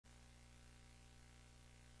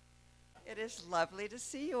It is lovely to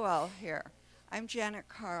see you all here. I'm Janet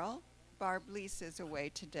Carl. Barb Lease is away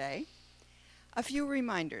today. A few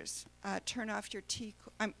reminders. Turn off your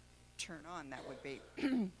turn on, that would be,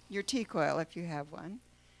 your tea coil if you have one.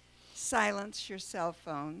 Silence your cell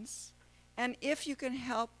phones. And if you can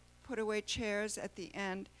help put away chairs at the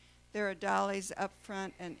end, there are dollies up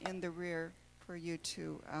front and in the rear for you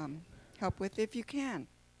to help with if you can.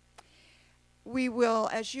 We will,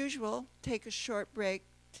 as usual, take a short break.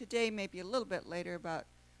 Today, maybe a little bit later,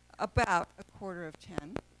 about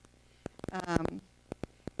 10:15.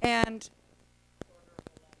 And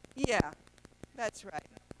yeah, that's right.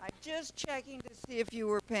 I'm just checking to see if you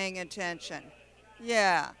were paying attention.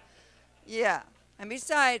 Yeah. And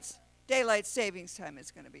besides, daylight savings time is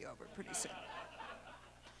going to be over pretty soon.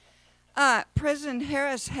 President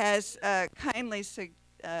Harris has kindly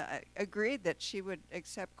agreed that she would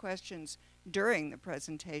accept questions during the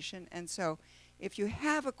presentation, and so if you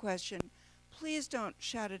have a question, please don't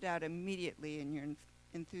shout it out immediately in your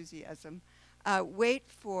enthusiasm. Wait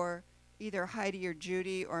for either Heidi or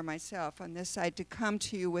Judy or myself on this side to come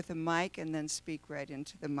to you with a mic and then speak right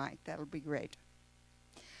into the mic. That'll be great.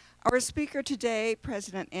 Our speaker today,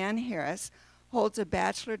 President Ann Harris, holds a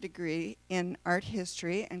bachelor degree in art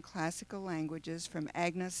history and classical languages from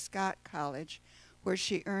Agnes Scott College, where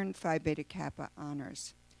she earned Phi Beta Kappa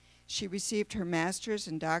honors. She received her master's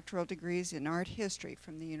and doctoral degrees in art history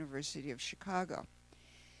from the University of Chicago.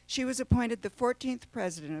 She was appointed the 14th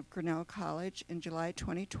president of Grinnell College in July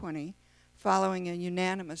 2020, following a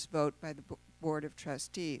unanimous vote by the Board of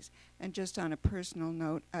Trustees. And just on a personal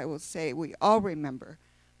note, I will say we all remember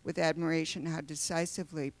with admiration how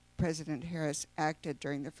decisively President Harris acted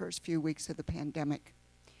during the first few weeks of the pandemic,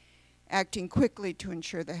 acting quickly to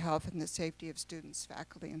ensure the health and the safety of students,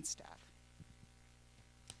 faculty, and staff.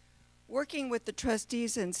 Working with the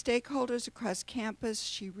trustees and stakeholders across campus,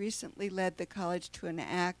 she recently led the college to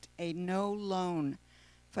enact a no-loan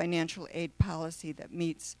financial aid policy that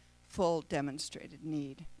meets full demonstrated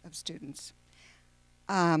need of students.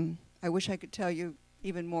 I wish I could tell you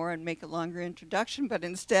even more and make a longer introduction, but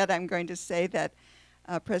instead I'm going to say that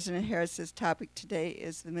President Harris's topic today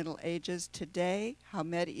is the Middle Ages. Today, how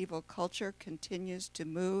medieval culture continues to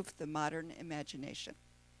move the modern imagination.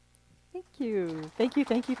 Thank you.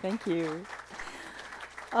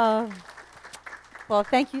 Well,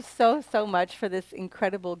 thank you so much for this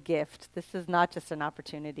incredible gift. This is not just an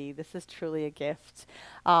opportunity. This is truly a gift.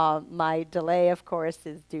 My delay, of course,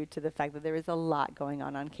 is due to the fact that there is a lot going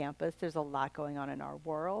on campus. There's a lot going on in our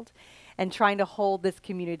world. And trying to hold this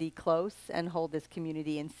community close and hold this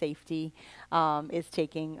community in safety is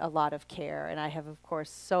taking a lot of care. And I have, of course,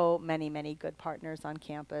 so many good partners on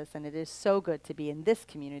campus. And it is so good to be in this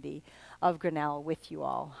community of Grinnell with you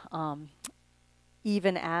all.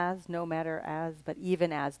 Even as the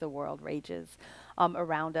world rages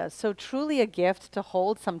around us. So truly a gift to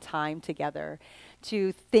hold some time together,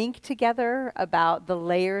 to think together about the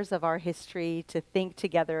layers of our history, to think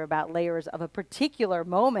together about layers of a particular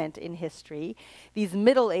moment in history, these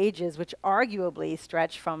Middle Ages, which arguably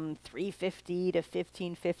stretch from 350 to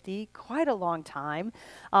 1550, quite a long time.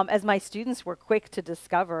 As my students were quick to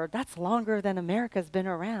discover, that's longer than America's been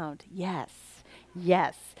around.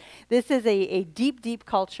 Yes, this is a deep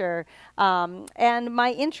culture, and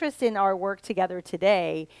my interest in our work together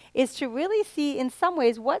today is to really see in some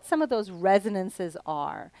ways what some of those resonances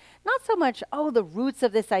are. Not so much, the roots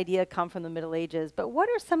of this idea come from the Middle Ages, but what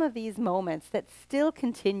are some of these moments that still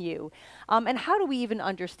continue, and how do we even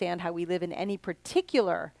understand how we live in any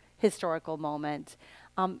particular historical moment?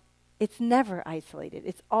 It's never isolated.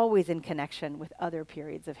 It's always in connection with other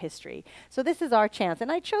periods of history. So this is our chance.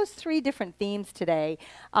 And I chose 3 different themes today.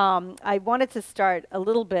 I wanted to start a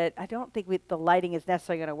little bit, I don't think the lighting is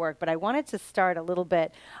necessarily going to work, but I wanted to start a little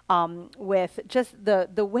bit with just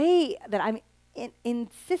the way that I'm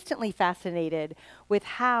insistently fascinated with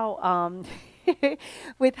how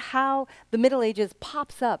with how the Middle Ages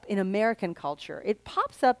pops up in American culture. It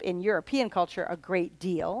pops up in European culture a great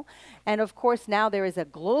deal. And of course, now there is a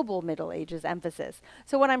global Middle Ages emphasis.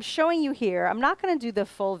 So what I'm showing you here, I'm not going to do the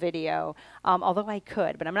full video, although I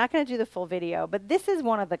could, but I'm not going to do the full video. But this is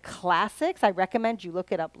one of the classics. I recommend you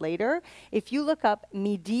look it up later. If you look up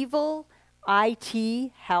medieval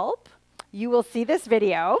IT help, you will see this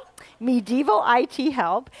video, Medieval IT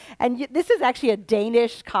Help. And this is actually a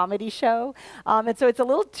Danish comedy show. And so it's a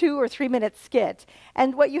little 2 or 3 minute skit.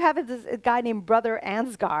 And what you have is this, a guy named Brother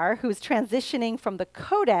Ansgar, who's transitioning from the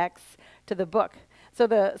codex to the book. So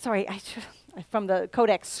from the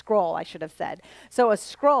codex scroll, I should have said. So a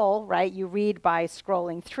scroll, right, you read by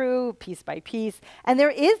scrolling through piece by piece. And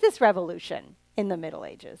there is this revolution in the Middle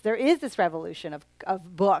Ages. There is this revolution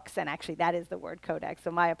of books, and actually that is the word codex,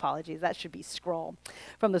 so my apologies, that should be scroll,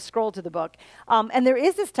 from the scroll to the book. And there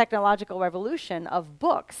is this technological revolution of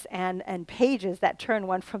books and pages that turn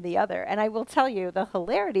one from the other. And I will tell you, the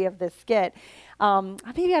hilarity of this skit,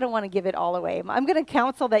 maybe I don't want to give it all away. I'm going to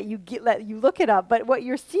counsel that you let you look it up, but what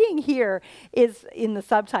you're seeing here is in the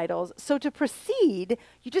subtitles. So to proceed,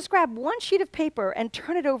 you just grab one sheet of paper and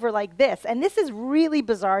turn it over like this. And this is really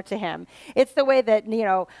bizarre to him. It's the way that, you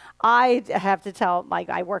know, I have to tell, like,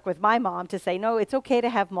 I work with my mom to say, no, it's okay to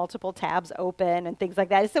have multiple tabs open and things like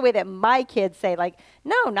that. It's the way that my kids say, like,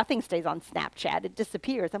 no, nothing stays on Snapchat. It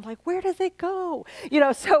disappears. I'm like, where does it go? You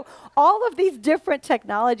know, so all of these different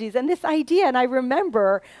technologies and this idea, and I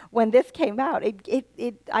remember when this came out,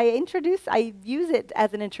 I use it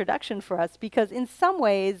as an introduction for us because in some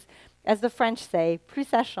ways, as the French say, plus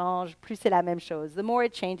ça change, plus c'est la même chose. The more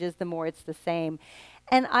it changes, the more it's the same.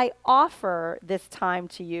 And I offer this time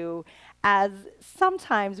to you as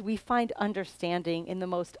sometimes we find understanding in the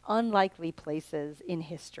most unlikely places in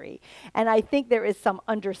history. And I think there is some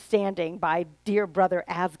understanding by dear brother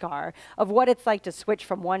Asgar of what it's like to switch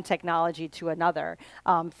from one technology to another.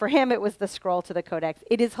 For him, it was the scroll to the codex.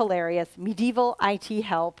 It is hilarious. Medieval IT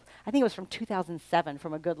help. I think it was from 2007,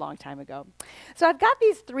 from a good long time ago. So I've got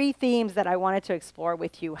these three themes that I wanted to explore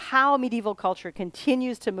with you. How medieval culture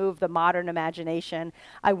continues to move the modern imagination.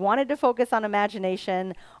 I wanted to focus on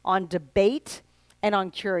imagination, on debate, and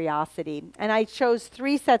on curiosity. And I chose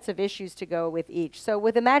three sets of issues to go with each. So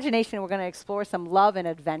with imagination, we're going to explore some love and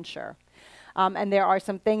adventure. And there are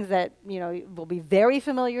some things that, you know, will be very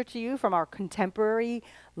familiar to you from our contemporary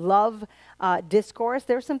love discourse.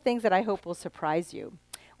 There are some things that I hope will surprise you.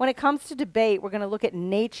 When it comes to debate, we're going to look at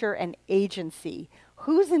nature and agency.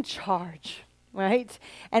 Who's in charge? Right?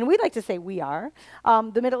 And we'd like to say we are.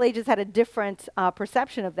 The Middle Ages had a different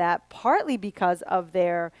perception of that, partly because of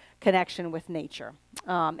their connection with nature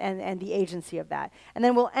and the agency of that. And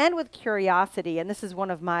then we'll end with curiosity, and this is one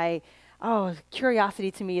of my, curiosity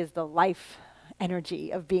to me is the life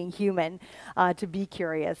energy of being human, to be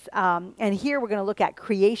curious. And here we're going to look at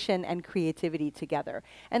creation and creativity together.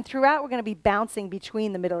 And throughout, we're going to be bouncing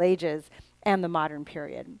between the Middle Ages and the modern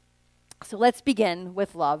period. So let's begin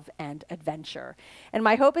with love and adventure. And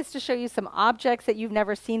my hope is to show you some objects that you've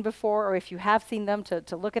never seen before, or if you have seen them,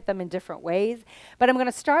 to look at them in different ways. But I'm going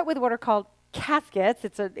to start with what are called caskets.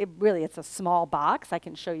 It's a small box. I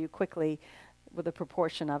can show you quickly with a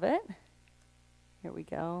proportion of it. Here we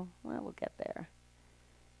go. Well, we'll get there.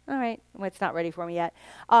 All right. Well, it's not ready for me yet.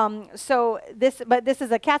 But this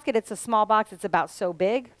is a casket. It's a small box. It's about so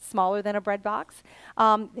big, smaller than a bread box.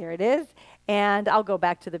 There it is. And I'll go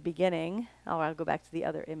back to the beginning. I'll go back to the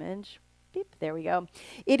other image. Beep, there we go.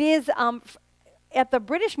 It is at the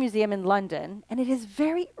British Museum in London, and it is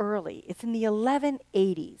very early. It's in the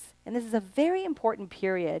 1180s. And this is a very important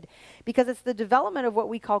period because it's the development of what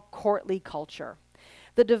we call courtly culture,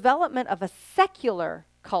 the development of a secular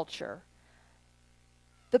culture.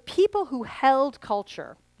 The people who held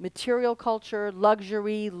culture, material culture,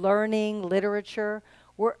 luxury, learning, literature,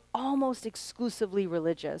 were almost exclusively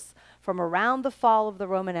religious from around the fall of the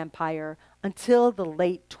Roman Empire until the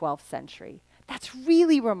late 12th century. That's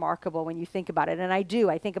really remarkable when you think about it, and I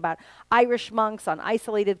think about Irish monks on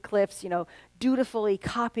isolated cliffs, dutifully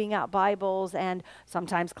copying out Bibles and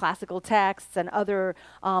sometimes classical texts and other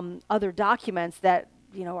documents that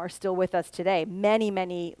are still with us today. Many,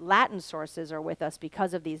 many Latin sources are with us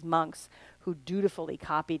because of these monks who dutifully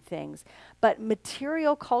copied things. But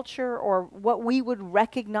material culture, or what we would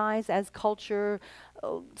recognize as culture,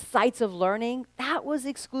 sites of learning, that was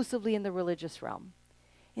exclusively in the religious realm.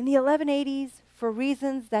 In the 1180s, for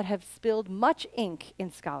reasons that have spilled much ink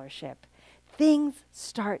in scholarship, things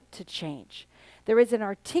start to change. There is an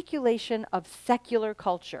articulation of secular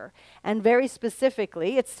culture, and very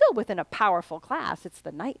specifically, it's still within a powerful class, it's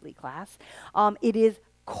the knightly class, it is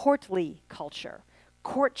courtly culture,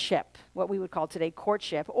 courtship, what we would call today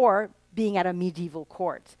courtship, or being at a medieval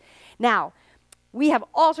court. Now, we have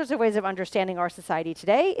all sorts of ways of understanding our society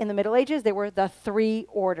today. In the Middle Ages, there were the three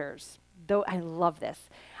orders. Though I love this.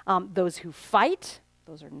 Those who fight,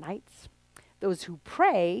 those are knights. Those who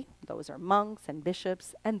pray, those are monks and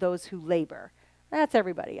bishops, and those who labor. That's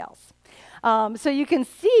everybody else. So you can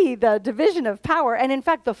see the division of power. And in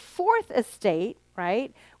fact, the fourth estate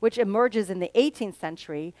right, which emerges in the 18th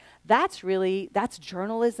century, that's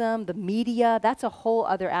journalism, the media, that's a whole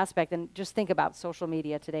other aspect. And just think about social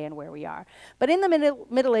media today and where we are. But in the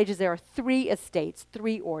Middle Ages, there are three estates,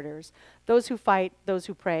 three orders: those who fight, those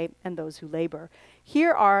who pray, and those who labor.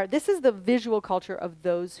 This is the visual culture of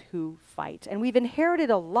those who fight. And we've inherited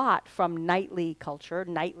a lot from knightly culture,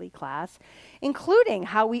 knightly class, including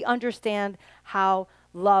how we understand how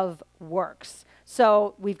love works.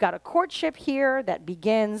 So we've got a courtship here that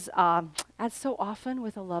begins, as so often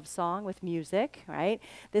with a love song, with music, right?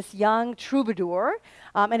 This young troubadour,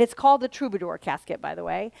 and it's called the troubadour casket, by the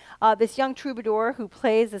way. This young troubadour who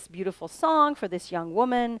plays this beautiful song for this young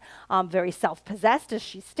woman, very self-possessed as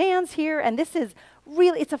she stands here. And this is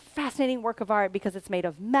really, it's a fascinating work of art because it's made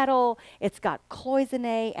of metal, it's got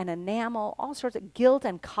cloisonne and enamel, all sorts of gilt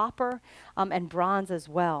and copper, and bronze as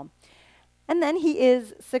well. And then he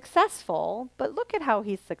is successful, but look at how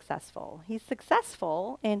he's successful. He's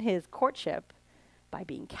successful in his courtship by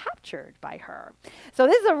being captured by her. So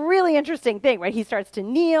this is a really interesting thing, right? He starts to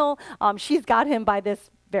kneel. She's got him by this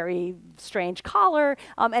very strange collar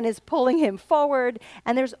and is pulling him forward.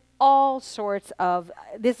 And there's all sorts of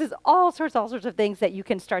things that you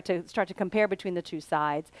can start to compare between the two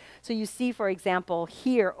sides. So you see, for example,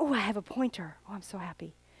 here, oh, I have a pointer. Oh, I'm so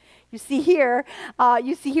happy. You see here,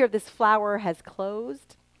 this flower is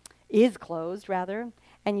closed,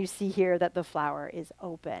 and you see here that the flower is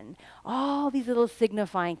open. All these little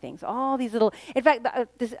signifying things, in fact,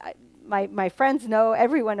 my friends know,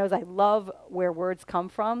 everyone knows I love where words come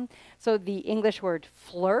from. So the English word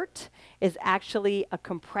flirt is actually a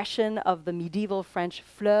compression of the medieval French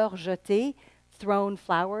fleur jetée, thrown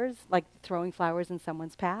flowers, like throwing flowers in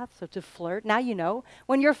someone's path. So to flirt, now you know,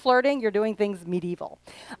 when you're flirting, you're doing things medieval.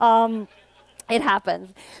 It happens.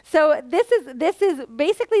 So this is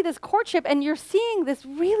basically this courtship, and you're seeing this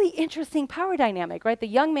really interesting power dynamic, right? The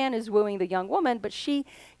young man is wooing the young woman, but she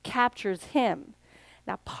captures him.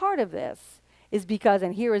 Now, part of this is because,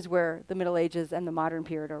 and here is where the Middle Ages and the modern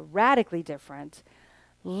period are radically different,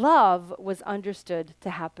 love was understood to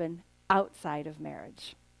happen outside of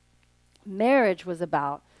marriage. Marriage was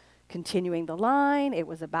about continuing the line. It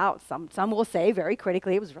was about, some will say very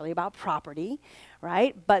critically, it was really about property,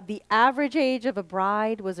 right? But the average age of a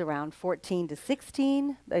bride was around 14 to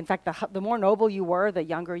 16. In fact, the more noble you were, the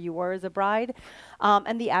younger you were as a bride.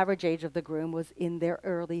 And the average age of the groom was in their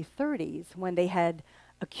early 30s when they had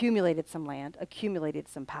accumulated some land, accumulated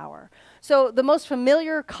some power. So the most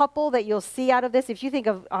familiar couple that you'll see out of this, if you think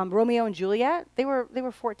of Romeo and Juliet, they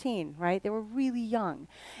were 14, right? They were really young.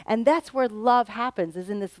 And that's where love happens,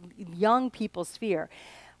 is in this young people sphere.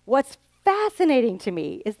 What's fascinating to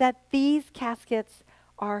me is that these caskets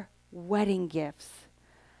are wedding gifts.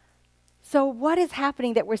 So what is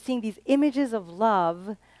happening that we're seeing these images of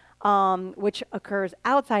love which occurs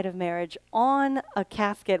outside of marriage on a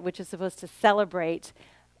casket which is supposed to celebrate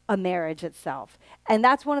a marriage itself. And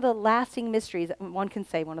that's one of the lasting mysteries, one can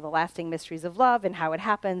say one of the lasting mysteries of love and how it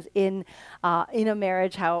happens in a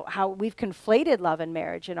marriage, how we've conflated love and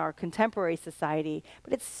marriage in our contemporary society.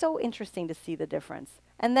 But it's so interesting to see the difference.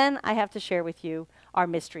 And then I have to share with you our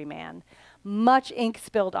mystery man. Much ink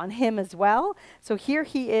spilled on him as well. So here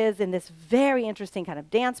he is in this very interesting kind of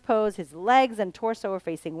dance pose. His legs and torso are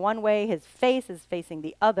facing one way. His face is facing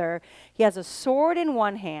the other. He has a sword in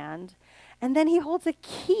one hand, and then he holds a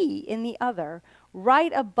key in the other,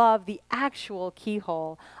 right above the actual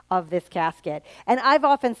keyhole of this casket. And I've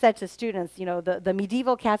often said to students, you know, the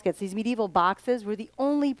medieval caskets, these medieval boxes were the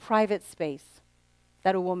only private space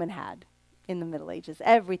that a woman had in the Middle Ages.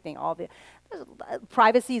 Everything,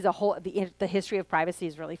 privacy is the history of privacy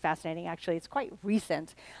is really fascinating, actually. It's quite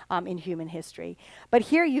recent in human history. But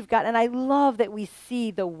here you've got, and I love that we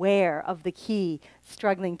see the wear of the key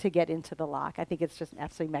struggling to get into the lock. I think it's just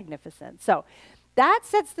absolutely magnificent. So that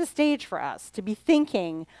sets the stage for us to be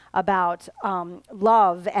thinking about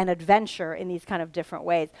love and adventure in these kind of different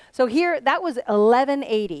ways. So here, that was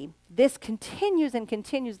 1180. This continues and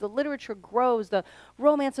continues. The literature grows, the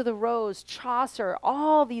Romance of the Rose, Chaucer,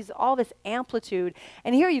 all this amplitude.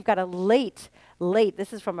 And here you've got a late,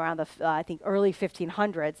 this is from around the, I think, early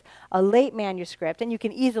 1500s, a late manuscript. And you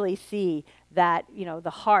can easily see that, you know, the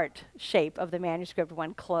heart shape of the manuscript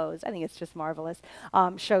when closed. I think it's just marvelous,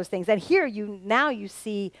 shows things. And here now you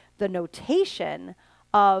see the notation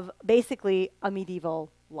of basically a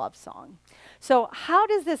medieval love song. So how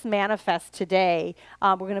does this manifest today?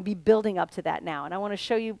 We're going to be building up to that now. And I want to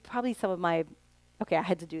show you probably some of my, okay, I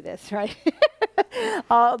had to do this, right?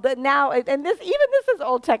 And this is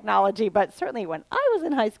old technology, but certainly when I was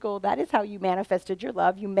in high school, that is how you manifested your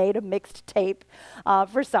love. You made a mixed tape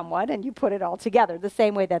for someone, and you put it all together, the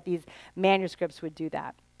same way that these manuscripts would do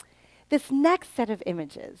that. This next set of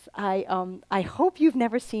images, I hope you've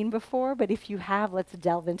never seen before, but if you have, let's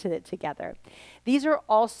delve into it together. These are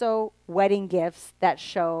also wedding gifts that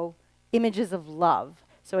show images of love.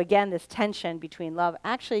 So again, this tension between love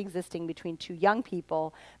actually existing between two young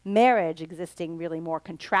people, marriage existing really more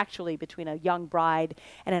contractually between a young bride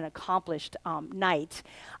and an accomplished knight,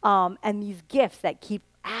 and these gifts that keep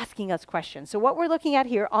asking us questions. So what we're looking at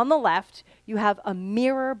here on the left, you have a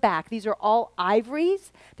mirror back. These are all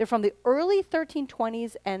ivories. They're from the early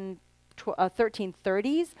 1320s and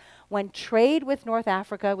 1330s when trade with North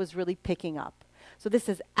Africa was really picking up. So this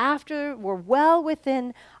is after, we're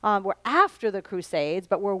after the Crusades,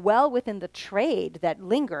 but we're well within the trade that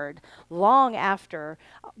lingered long after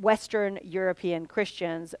Western European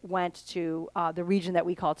Christians went to the region that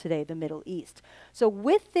we call today the Middle East. So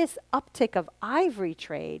with this uptick of ivory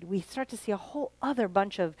trade, we start to see a whole other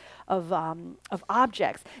bunch of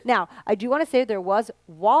objects. Now, I do want to say there was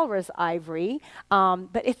walrus ivory,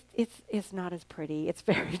 but it's not as pretty. It's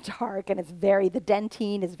very dark, and the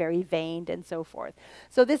dentine is very veined and so forth.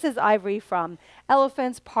 So this is ivory from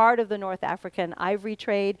elephants, part of the North African ivory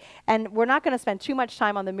trade. And we're not going to spend too much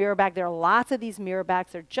time on the mirror back. There are lots of these mirror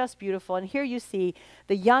backs. They're just beautiful. And here you see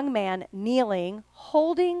the young man kneeling,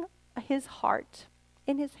 holding his heart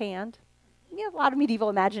in his hand. You have a lot of medieval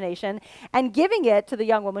imagination, and giving it to the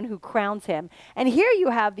young woman who crowns him. And here you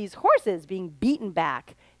have these horses being beaten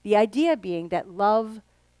back. The idea being that love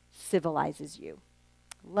civilizes you.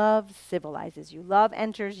 Love civilizes you. Love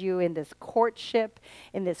enters you in this courtship,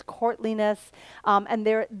 in this courtliness.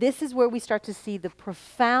 This is where we start to see the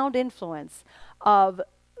profound influence of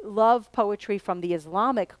love poetry from the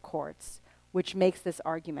Islamic courts, which makes this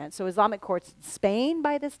argument. So Islamic courts in Spain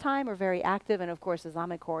by this time are very active, and of course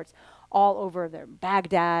Islamic courts all over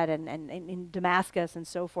Baghdad and in Damascus and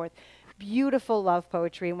so forth. Beautiful love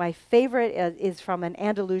poetry. My favorite is from an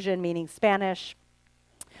Andalusian, meaning Spanish,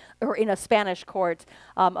 or in a Spanish court,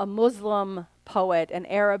 a Muslim poet, an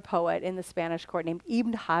Arab poet in the Spanish court named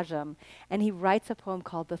Ibn Hajam, and he writes a poem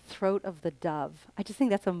called The Throat of the Dove. I just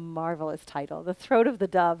think that's a marvelous title, The Throat of the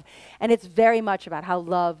Dove, and it's very much about how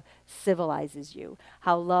love civilizes you,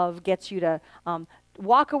 how love gets you to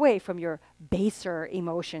walk away from your baser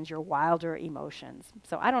emotions, your wilder emotions.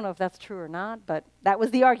 So I don't know if that's true or not, but that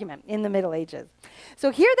was the argument in the Middle Ages.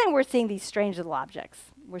 So here then we're seeing these strange little objects.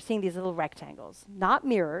 We're seeing these little rectangles, not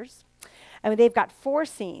mirrors. I mean, they've got 4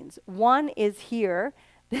 scenes. One is here.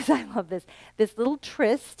 I love this little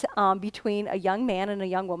tryst between a young man and a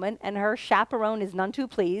young woman, and her chaperone is none too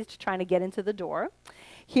pleased, trying to get into the door.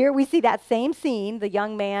 Here we see that same scene, the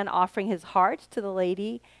young man offering his heart to the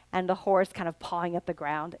lady, and the horse kind of pawing at the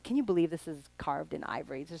ground. Can you believe this is carved in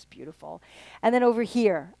ivory? It's just beautiful. And then over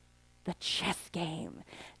here, the chess game.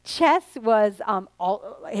 Chess was,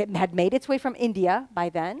 it had made its way from India by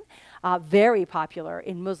then, very popular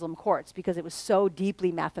in Muslim courts because it was so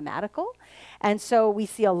deeply mathematical. And so we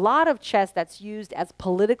see a lot of chess that's used as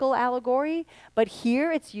political allegory, but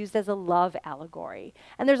here it's used as a love allegory.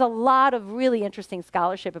 And there's a lot of really interesting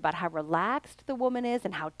scholarship about how relaxed the woman is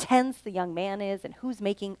and how tense the young man is and who's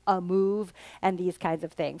making a move and these kinds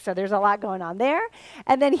of things. So there's a lot going on there.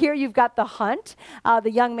 And then here you've got the hunt,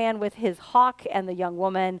 the young man with his hawk and the young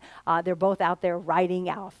woman. They're both out there riding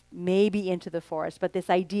out, maybe into the forest, but this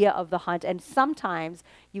idea of the hunt. And sometimes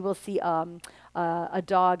you will see a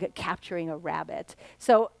dog capturing a rabbit.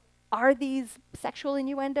 So are these sexual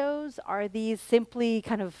innuendos? Are these simply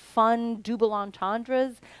kind of fun double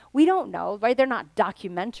entendres? We don't know, right? They're not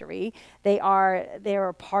documentary. They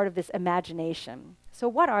are part of this imagination. So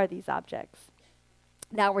what are these objects?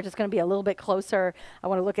 Now we're just going to be a little bit closer. I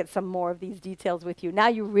want to look at some more of these details with you. Now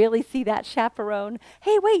you really see that chaperone.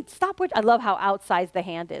 Hey, wait, stop what, I love how outsized the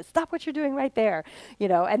hand is. Stop what you're doing right there. You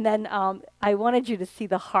know, and then I wanted you to see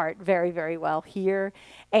the heart very, very well here.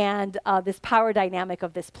 And this power dynamic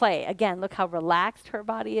of this play. Again, look how relaxed her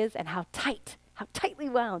body is and how tightly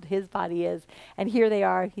wound his body is. And here they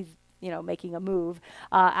are, he's making a move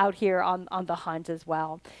out here on the hunt as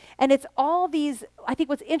well. And it's all these, I think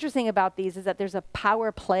what's interesting about these is that there's a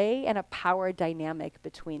power play and a power dynamic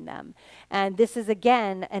between them. And this is,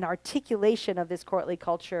 again, an articulation of this courtly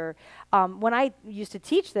culture. When I used to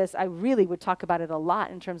teach this, I really would talk about it a lot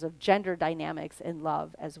in terms of gender dynamics in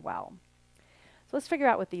love as well. So let's figure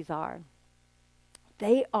out what these are.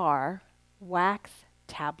 They are wax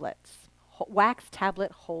tablets, wax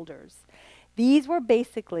tablet holders. These were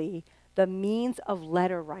basically the means of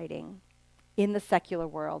letter writing in the secular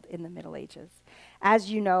world in the Middle Ages.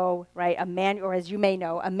 As you know, right, or as you may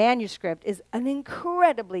know, a manuscript is an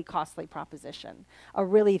incredibly costly proposition. A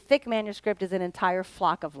really thick manuscript is an entire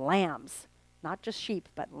flock of lambs, not just sheep,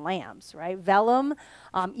 but lambs, right? Vellum,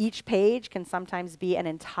 each page can sometimes be an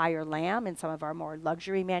entire lamb in some of our more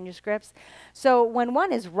luxury manuscripts. So when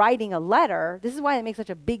one is writing a letter, this is why it makes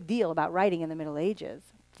such a big deal about writing in the Middle Ages.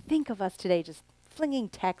 Think of us today just flinging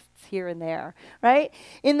texts here and there, right?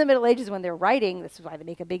 In the Middle Ages, when they're writing, this is why they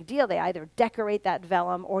make a big deal. They either decorate that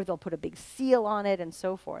vellum or they'll put a big seal on it and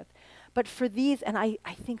so forth. But for these, and I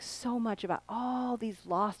think so much about all these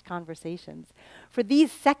lost conversations. For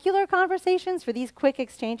these secular conversations, for these quick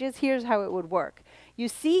exchanges, here's how it would work. You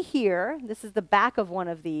see here, this is the back of one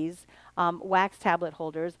of these wax tablet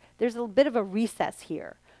holders. There's a bit of a recess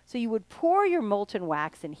here. So you would pour your molten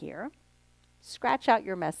wax in here, scratch out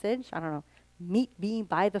your message. I don't know. Meet me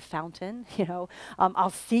by the fountain,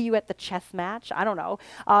 I'll see you at the chess match, I don't know.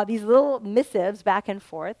 These little missives back and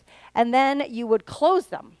forth. And then you would close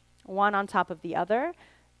them, one on top of the other.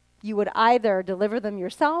 You would either deliver them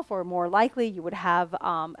yourself, or more likely you would have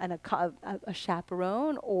a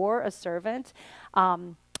chaperone or a servant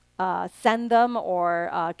send them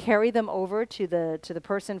or carry them over to the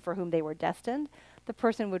person for whom they were destined. The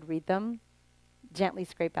person would read them, gently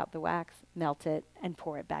scrape out the wax, melt it, and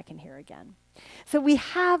pour it back in here again. So we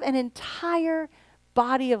have an entire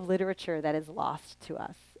body of literature that is lost to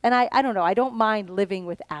us. And I don't know, I don't mind living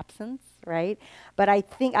with absence, right? But I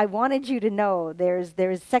think I wanted you to know there's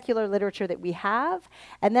secular literature that we have,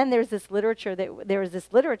 and then there's this literature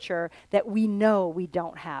that we know we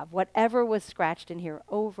don't have. Whatever was scratched in here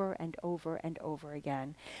over and over and over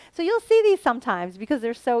again. So you'll see these sometimes because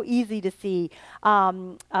they're so easy to see.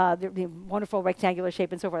 The wonderful rectangular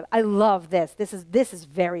shape and so forth. I love this. This is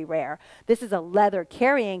very rare. This is a leather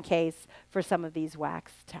carrying case for some of these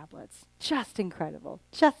wax tablets. Just incredible,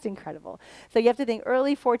 just incredible. So you have to think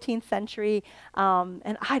early 14th century,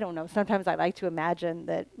 and I don't know, sometimes I like to imagine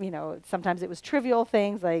that, sometimes it was trivial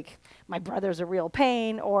things like my brother's a real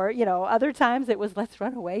pain, or, other times it was let's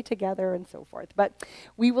run away together and so forth. But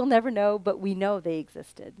we will never know, but we know they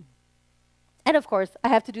existed. And of course, I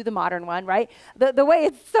have to do the modern one, right? The way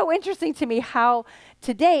it's so interesting to me how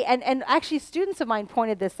today, and actually students of mine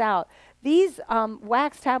pointed this out, these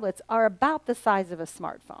wax tablets are about the size of a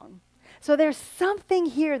smartphone. So there's something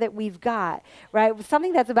here that we've got, right?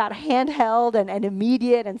 Something that's about handheld and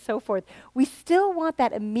immediate and so forth. We still want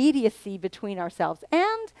that immediacy between ourselves.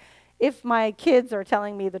 And if my kids are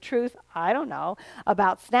telling me the truth, I don't know,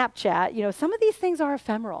 about Snapchat, some of these things are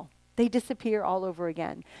ephemeral. They disappear all over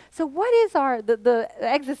again. So what is the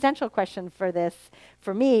existential question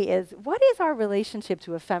for me is, what is our relationship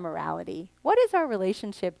to ephemerality? What is our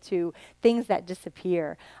relationship to things that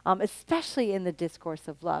disappear, especially in the discourse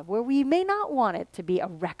of love, where we may not want it to be a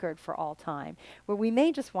record for all time, where we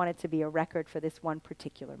may just want it to be a record for this one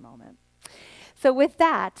particular moment. So with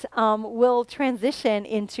that, we'll transition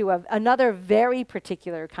into another very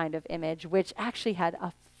particular kind of image, which actually had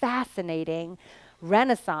a fascinating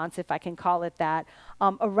renaissance, if I can call it that,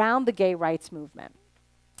 around the gay rights movement.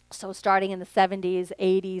 So starting in the 70s,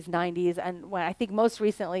 80s, 90s, and when I think most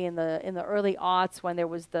recently in the early aughts, when there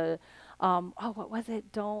was the, what was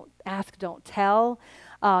it? Don't ask, don't tell,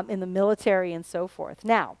 in the military and so forth.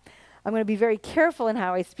 Now, I'm going to be very careful in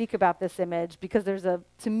how I speak about this image because there's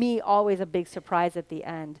to me, always a big surprise at the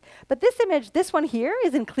end. But this image, this one here,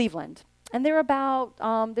 is in Cleveland. And they're about,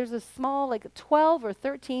 there's a small, like 12 or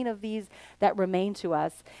 13 of these that remain to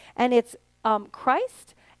us. And it's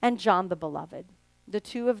Christ and John the Beloved, the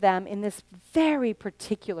two of them in this very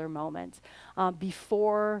particular moment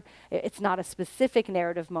before, it's not a specific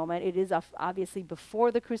narrative moment. It is obviously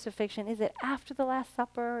before the crucifixion. Is it after the Last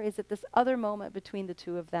Supper? Is it this other moment between the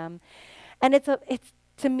two of them? And it's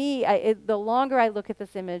to me, the longer I look at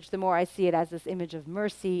this image, the more I see it as this image of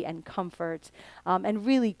mercy and comfort, and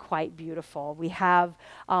really quite beautiful. We have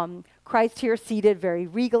Christ here seated very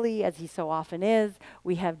regally, as he so often is.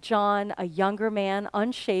 We have John, a younger man,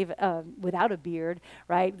 unshaven, without a beard,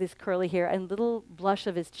 right? This curly hair and little blush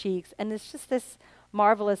of his cheeks. And it's just this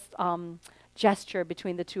marvelous gesture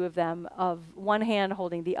between the two of them, of one hand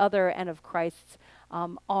holding the other, and of Christ's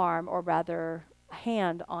arm, or rather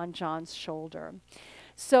hand, on John's shoulder.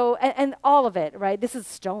 So, and all of it, right? This is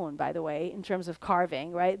stone, by the way, in terms of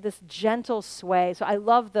carving, right? This gentle sway. So I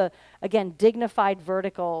love the, again, dignified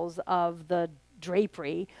verticals of the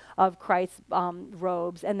drapery of Christ's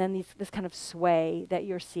robes, and then this kind of sway that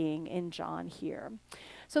you're seeing in John here.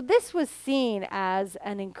 So this was seen as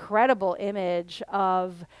an incredible image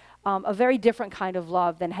of a very different kind of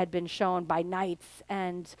love than had been shown by knights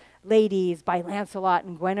and ladies, by Lancelot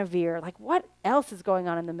and Guinevere. Like, what else is going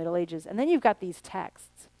on in the Middle Ages? And then you've got these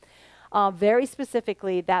texts, very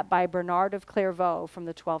specifically that by Bernard of Clairvaux from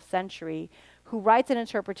the 12th century, who writes an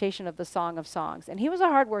interpretation of the Song of Songs. And he was a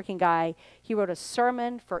hardworking guy. He wrote a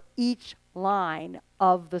sermon for each line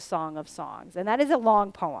of the Song of Songs. And that is a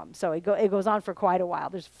long poem, so it goes on for quite a while.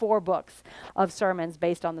 There's 4 books of sermons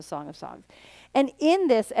based on the Song of Songs. And in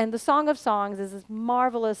this, and the Song of Songs is this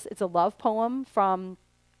marvelous, it's a love poem from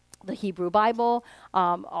the Hebrew Bible,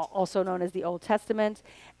 also known as the Old Testament.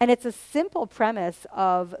 And it's a simple premise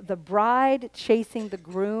of the bride chasing the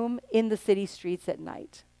groom in the city streets at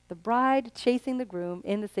night. The bride chasing the groom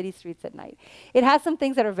in the city streets at night. It has some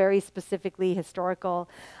things that are very specifically historical,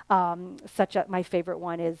 my favorite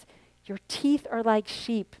one is, your teeth are like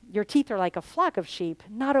sheep. Your teeth are like a flock of sheep.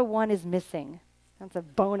 Not a one is missing. That's a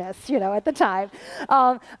bonus, at the time.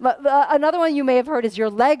 But another one you may have heard is,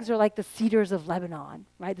 your legs are like the cedars of Lebanon,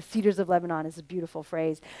 right? The cedars of Lebanon is a beautiful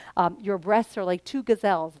phrase. Your breasts are like 2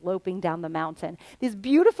 gazelles loping down the mountain. This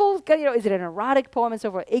beautiful, is it an erotic poem and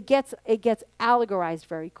so forth? It gets allegorized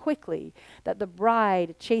very quickly that the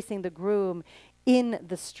bride chasing the groom in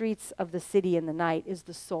the streets of the city in the night is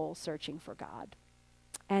the soul searching for God.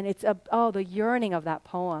 And it's the yearning of that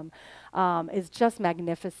poem is just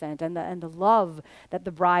magnificent, and the love that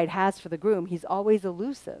the bride has for the groom. He's always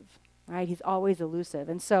elusive, right? He's always elusive,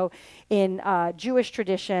 and so in Jewish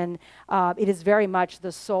tradition, it is very much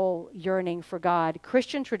the soul yearning for God.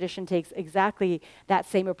 Christian tradition takes exactly that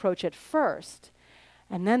same approach at first,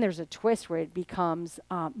 and then there's a twist where it becomes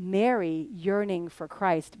Mary yearning for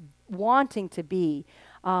Christ, wanting to be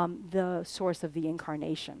the source of the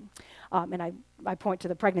incarnation. And I point to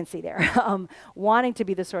the pregnancy there, wanting to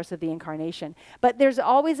be the source of the incarnation. But there's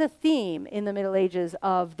always a theme in the Middle Ages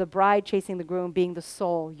of the bride chasing the groom being the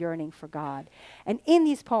soul yearning for God. And in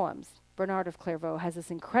these poems, Bernard of Clairvaux has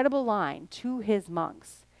this incredible line to his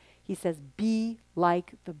monks. He says, "Be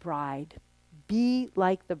like the bride. Be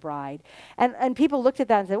like the bride." And people looked at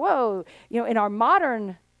that and said, whoa, in our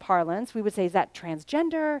modern parlance, we would say, is that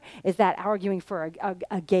transgender? Is that arguing for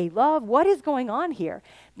a gay love? What is going on here?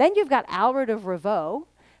 Then you've got Albert of Rivaux,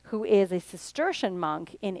 who is a Cistercian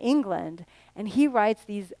monk in England, and he writes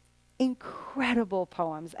these incredible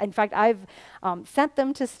poems. In fact, I've sent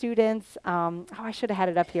them to students. I should have had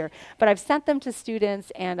it up here, but I've sent them to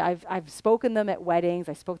students, and I've spoken them at weddings.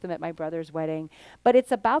 I spoke them at my brother's wedding. But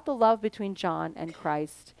it's about the love between John and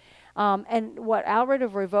Christ. And what Albert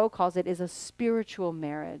of Rivaux calls it is a spiritual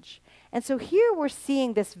marriage. And so here we're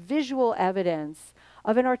seeing this visual evidence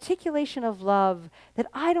of an articulation of love that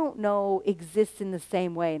I don't know exists in the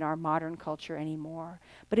same way in our modern culture anymore.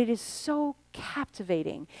 But it is so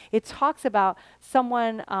captivating. It talks about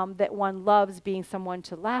someone that one loves being someone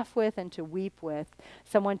to laugh with and to weep with,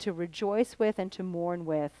 someone to rejoice with and to mourn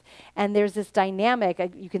with. And there's this dynamic,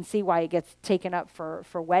 you can see why it gets taken up for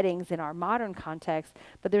weddings in our modern context,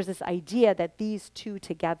 but there's this idea that these two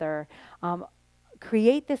together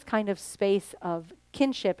create this kind of space of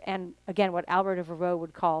kinship and, again, what Albert of Rivaux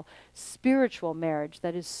would call spiritual marriage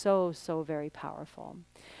that is so, so very powerful.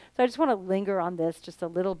 So I just want to linger on this just a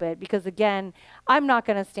little bit because, again, I'm not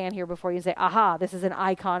going to stand here before you and say, aha, this is an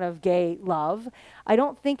icon of gay love. I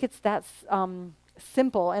don't think it's that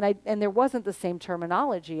simple, and there wasn't the same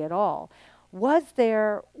terminology at all. Was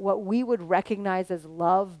there what we would recognize as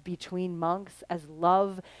love between monks, as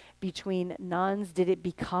love between nuns? Did it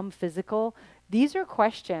become physical? These are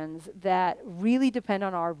questions that really depend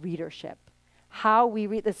on our readership. How we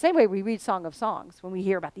read, the same way we read Song of Songs, when we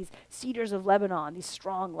hear about these cedars of Lebanon, these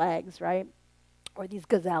strong legs, right? Or these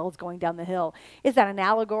gazelles going down the hill. Is that an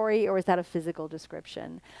allegory or is that a physical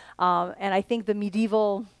description? And I think the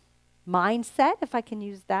medieval mindset, if I can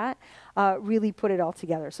use that, really put it all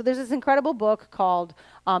together. So there's this incredible book called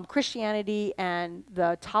Christianity and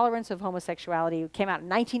the Tolerance of Homosexuality. It came out in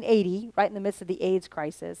 1980, right in the midst of the AIDS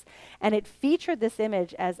crisis. And it featured this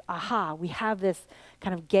image as, aha, we have this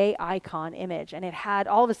kind of gay icon image. And it had,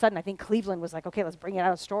 all of a sudden, I think Cleveland was like, okay, let's bring it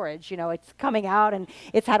out of storage. It's coming out, and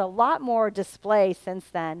it's had a lot more display since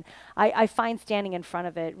then. I find standing in front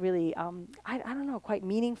of it really, I don't know, quite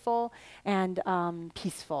meaningful and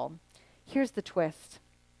peaceful. Here's the twist.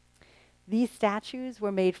 These statues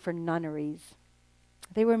were made for nunneries.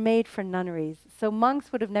 They were made for nunneries. So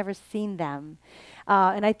monks would have never seen them.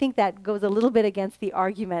 And I think that goes a little bit against the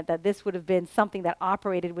argument that this would have been something that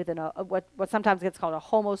operated within what sometimes gets called a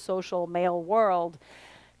homosocial male world.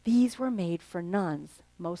 These were made for nuns,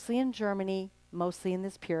 mostly in Germany, mostly in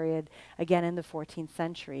this period, again in the 14th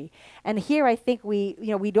century. And here I think we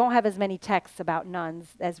don't have as many texts about nuns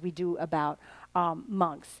as we do about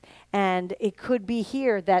monks. And it could be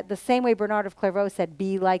here that the same way Bernard of Clairvaux said,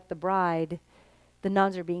 be like the bride, the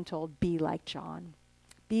nuns are being told, be like John.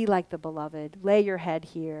 Be like the beloved. Lay your head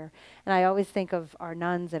here. And I always think of our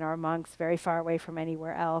nuns and our monks very far away from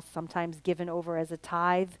anywhere else, sometimes given over as a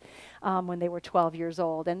tithe when they were 12 years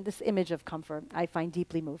old. And this image of comfort I find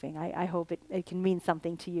deeply moving. I hope it can mean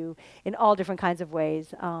something to you in all different kinds of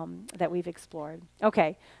ways that we've explored.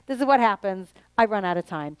 Okay, this is what happens. I run out of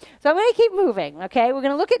time. So I'm going to keep moving, okay? We're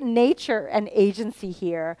going to look at nature and agency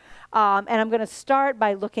here. And I'm going to start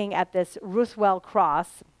by looking at this Ruthwell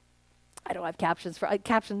cross. I don't have captions for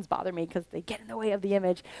captions bother me because they get in the way of the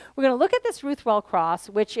image. We're going to look at this Ruthwell cross,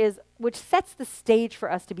 which sets the stage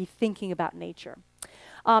for us to be thinking about nature.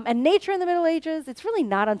 And nature in the Middle Ages, it's really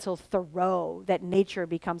not until Thoreau that nature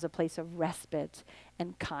becomes a place of respite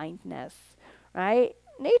and kindness, right?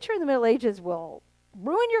 Nature in the Middle Ages will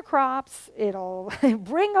ruin your crops, it'll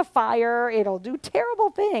bring a fire, it'll do terrible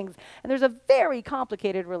things. And there's a very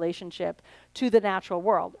complicated relationship to the natural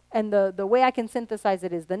world. And the way I can synthesize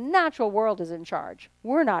it is the natural world is in charge.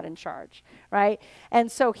 We're not in charge, right? And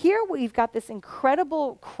so here we've got this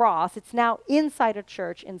incredible cross. It's now inside a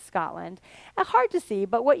church in Scotland. Hard to see,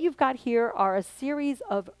 but what you've got here are a series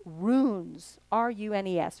of runes,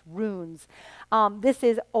 R-U-N-E-S, runes. This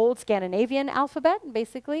is Old Scandinavian alphabet,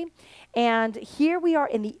 basically. And here we are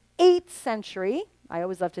in the 8th century. I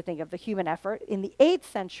always love to think of the human effort. In the 8th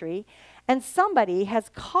century, and somebody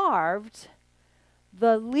has carved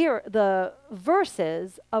the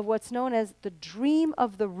verses of what's known as the Dream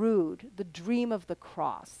of the Rood, the Dream of the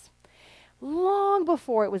Cross. Long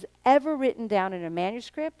before it was ever written down in a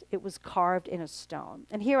manuscript, it was carved in a stone.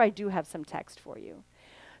 And here I do have some text for you.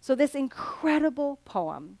 So this incredible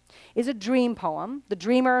poem is a dream poem. The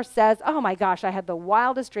dreamer says, oh my gosh, I had the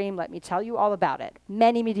wildest dream. Let me tell you all about it.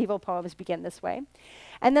 Many medieval poems begin this way.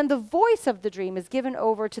 And then the voice of the dream is given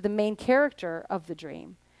over to the main character of the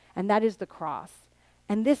dream, and that is the cross.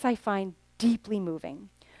 And this I find deeply moving.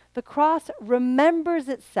 The cross remembers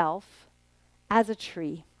itself as a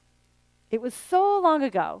tree. It was so long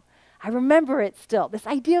ago. I remember it still. This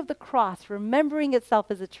idea of the cross remembering itself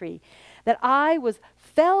as a tree, that I was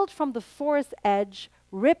felled from the forest edge,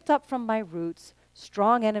 ripped up from my roots.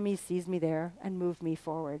 Strong enemies seized me there and moved me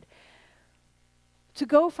forward. To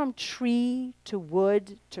go from tree to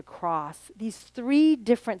wood to cross, these 3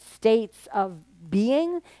 different states of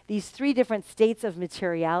being, these 3 different states of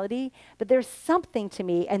materiality, but there's something to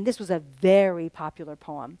me, and this was a very popular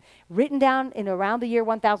poem, written down in around the year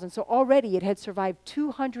 1000, so already it had survived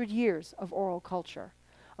 200 years of oral culture,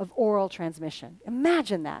 of oral transmission.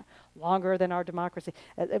 Imagine that, longer than our democracy.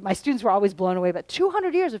 My students were always blown away, but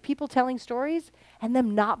 200 years of people telling stories and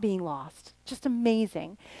them not being lost. Just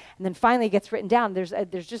amazing. And then finally it gets written down. There's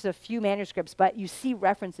just a few manuscripts, but you see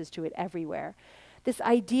references to it everywhere. This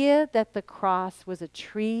idea that the cross was a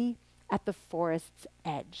tree at the forest's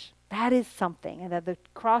edge. That is something, and that the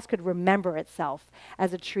cross could remember itself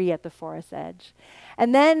as a tree at the forest's edge.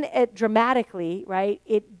 And then dramatically, right,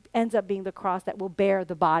 it ends up being the cross that will bear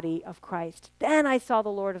the body of Christ. Then I saw the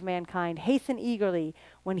Lord of mankind hasten eagerly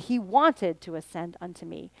when he wanted to ascend unto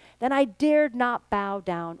me. Then I dared not bow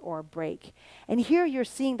down or break. And here you're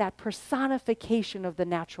seeing that personification of the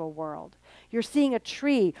natural world. You're seeing a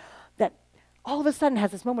tree that all of a sudden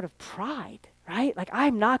has this moment of pride, right? Like,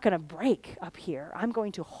 I'm not going to break up here. I'm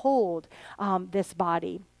going to hold this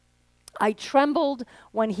body. I trembled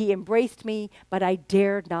when he embraced me, but I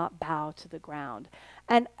dared not bow to the ground.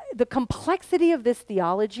 And the complexity of this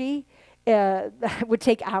theology would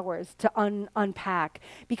take hours to unpack,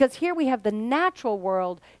 because here we have the natural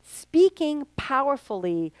world speaking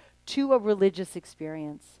powerfully to a religious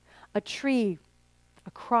experience. A tree,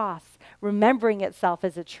 a cross, remembering itself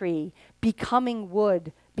as a tree, becoming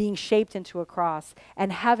wood, being shaped into a cross,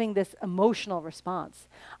 and having this emotional response,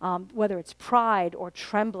 whether it's pride or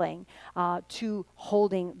trembling, to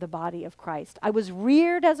holding the body of Christ. I was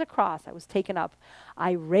reared as a cross. I was taken up.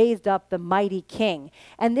 I raised up the mighty king.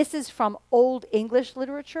 And this is from Old English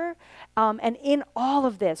literature. And in all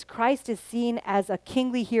of this, Christ is seen as a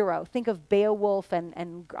kingly hero. Think of Beowulf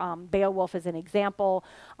and Beowulf as an example,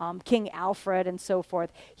 King Alfred and so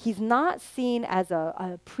forth. He's not seen as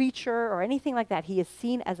a preacher or anything like that. He is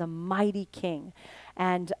seen as a mighty king.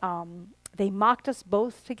 And they mocked us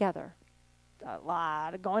both together. A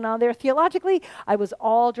lot going on there theologically. I was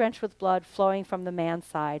all drenched with blood flowing from the man's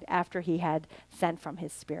side after he had sent from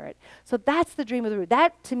his spirit. So that's the dream of the root.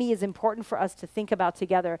 That, to me, is important for us to think about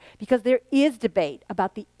together, because there is debate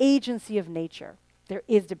about the agency of nature. There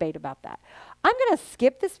is debate about that. I'm going to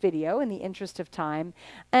skip this video in the interest of time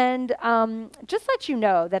and just let you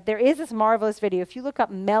know that there is this marvelous video. If you look up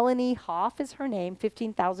Melanie Hoff is her name,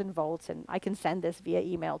 15,000 volts, and I can send this via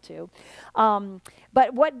email too.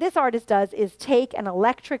 But what this artist does is take an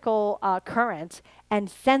electrical current and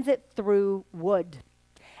sends it through wood.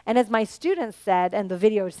 And as my students said, and the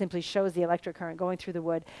video simply shows the electric current going through the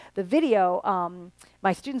wood, the video,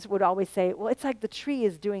 my students would always say, well, it's like the tree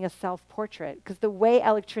is doing a self-portrait, because the way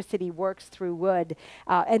electricity works through wood,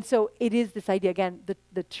 and so it is this idea, again,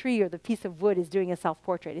 the tree or the piece of wood is doing a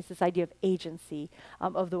self-portrait. It's this idea of agency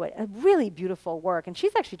of the wood. A really beautiful work, and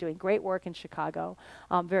she's actually doing great work in Chicago,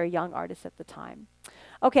 very young artist at the time.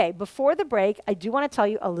 Okay, before the break, I do want to tell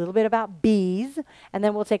you a little bit about bees, and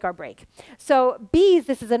then we'll take our break. So bees,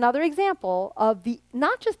 this is another example of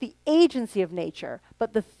not just the agency of nature,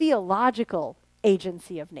 but the theological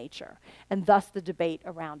agency of nature, and thus the debate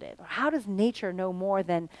around it. How does nature know more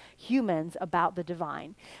than humans about the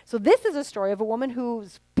divine? So this is a story of a woman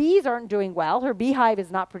whose bees aren't doing well. Her beehive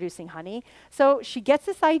is not producing honey. So she gets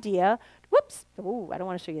this idea, whoops, oh, I don't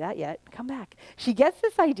want to show you that yet. Come back. She gets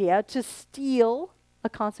this idea to steal a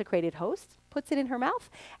consecrated host, puts it in her mouth,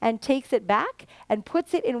 and takes it back and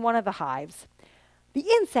puts it in one of the hives. The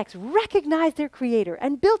insects recognized their creator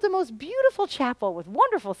and built a most beautiful chapel with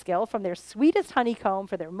wonderful skill from their sweetest honeycomb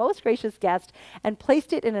for their most gracious guest, and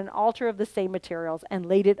placed it in an altar of the same materials and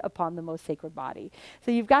laid it upon the most sacred body. So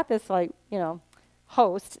you've got this,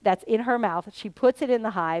 host that's in her mouth. She puts it in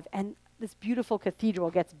the hive, and this beautiful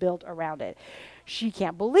cathedral gets built around it. She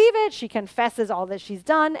can't believe it. She confesses all that she's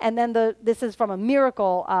done. And then this is from a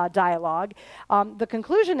miracle dialogue. The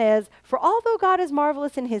conclusion is, for although God is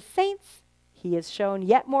marvelous in his saints, he is shown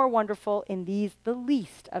yet more wonderful in these, the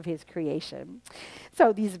least of his creation.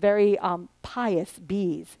 So these very pious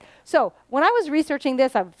bees. So when I was researching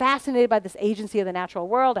this, I'm fascinated by this agency of the natural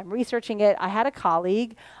world. I'm researching it. I had a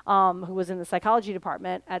colleague who was in the psychology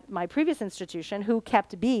department at my previous institution who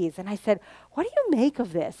kept bees. And I said, what do you make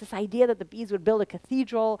of this idea that the bees would build a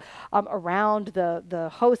cathedral around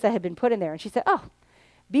the host that had been put in there? And she said, oh,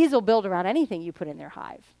 bees will build around anything you put in their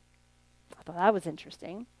hive. I thought that was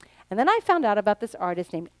interesting. And then I found out about this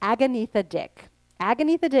artist named Agatha Dick.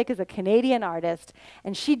 Agatha Dick is a Canadian artist,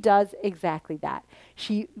 and she does exactly that.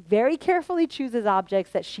 She very carefully chooses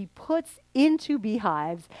objects that she puts into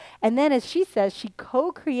beehives, and then, as she says, she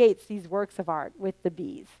co-creates these works of art with the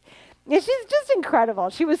bees. And she's just incredible.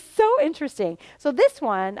 She was so interesting. So this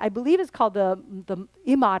one, I believe, is called the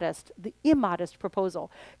immodest proposal.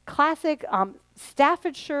 Classic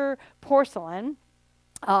Staffordshire porcelain.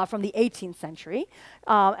 From the 18th century.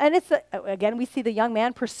 And it's, again, we see the young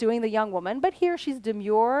man pursuing the young woman, but here she's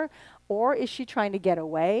demure, or is she trying to get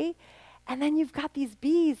away? And then you've got these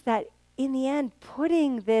bees that, in the end,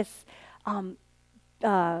 putting this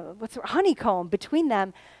honeycomb between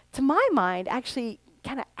them, to my mind, actually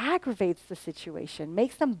kind of aggravates the situation,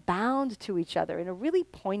 makes them bound to each other in a really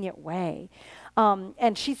poignant way.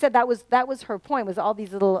 And she said that was her point, was all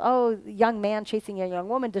these little, young man chasing a young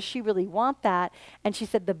woman, does she really want that? And she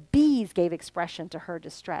said the bees gave expression to her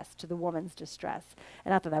distress, to the woman's distress.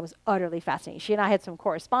 And I thought that was utterly fascinating. She and I had some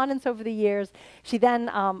correspondence over the years. She then,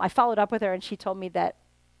 I followed up with her, and she told me that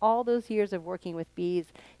all those years of working with bees,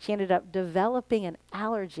 she ended up developing an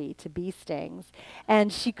allergy to bee stings,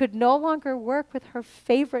 and she could no longer work with her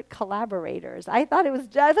favorite collaborators. I thought it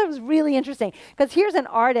was really interesting, because here's an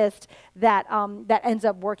artist that that ends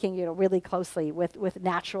up working, really closely with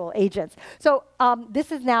natural agents. So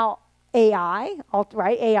this is now AI,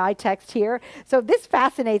 right? AI text here. So this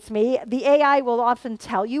fascinates me. The AI will often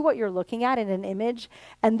tell you what you're looking at in an image.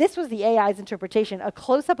 And this was the AI's interpretation, a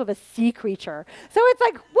close-up of a sea creature. So it's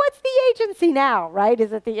like, what's the agency now, right?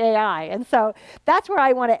 Is it the AI? And so that's where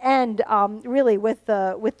I want to end really with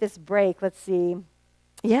this break. Let's see.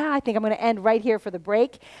 Yeah, I think I'm going to end right here for the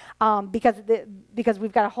break because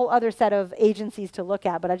we've got a whole other set of agencies to look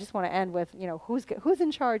at. But I just want to end with, who's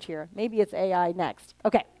in charge here? Maybe it's AI next.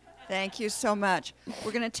 Okay. Thank you so much.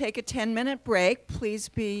 We're going to take a 10-minute break. Please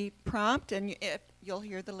be prompt, and you'll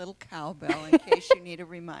hear the little cowbell in case you need a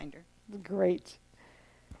reminder. Great.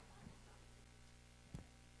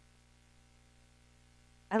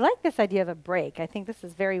 I like this idea of a break. I think this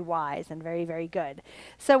is very wise and very, very good.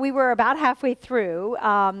 So we were about halfway through,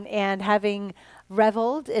 and having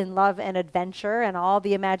reveled in love and adventure and all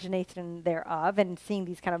the imagination thereof, and seeing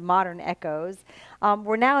these kind of modern echoes,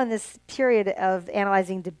 we're now in this period of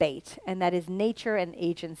analyzing debate, and that is nature and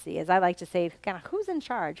agency. As I like to say, kind of who's in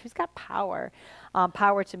charge? Who's got power?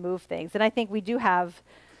 Power to move things. And I think we do have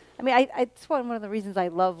I mean, it's one of the reasons I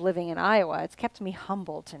love living in Iowa. It's kept me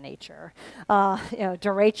humble to nature.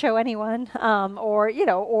 Derecho, anyone?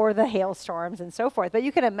 Or the hailstorms and so forth. But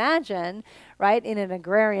you can imagine, right, in an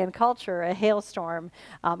agrarian culture, a hailstorm,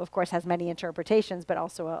 of course, has many interpretations, but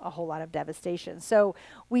also a whole lot of devastation. So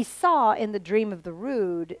we saw in the Dream of the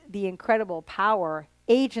Rood the incredible power,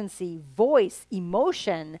 agency, voice,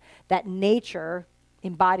 emotion that nature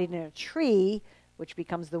embodied in a tree, which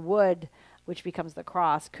becomes the wood, which becomes the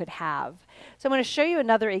cross, could have. So I'm going to show you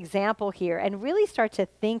another example here and really start to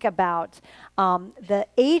think about the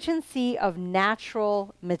agency of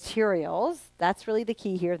natural materials. That's really the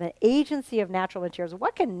key here, the agency of natural materials.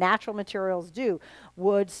 What can natural materials do?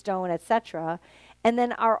 Wood, stone, etc. And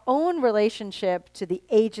then our own relationship to the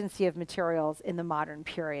agency of materials in the modern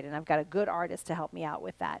period. And I've got a good artist to help me out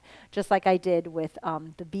with that, just like I did with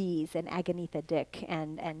the bees and Aganitha Dick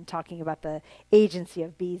and talking about the agency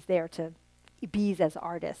of bees there to bees as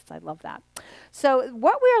artists. I love that. So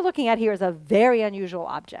what we are looking at here is a very unusual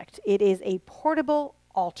object. It is a portable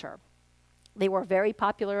altar. They were very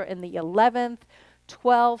popular in the 11th,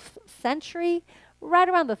 12th century. Right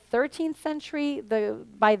around the 13th century,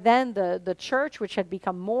 by then the church, which had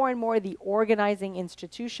become more and more the organizing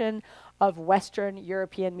institution of Western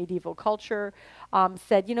European medieval culture,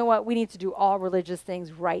 said, you know what, we need to do all religious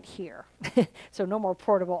things right here. So no more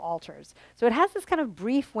portable altars. So it has this kind of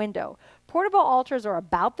brief window. Portable altars are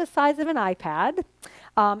about the size of an iPad,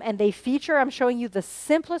 and they feature, I'm showing you the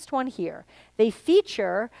simplest one here. They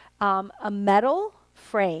feature a metal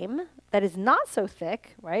frame that is not so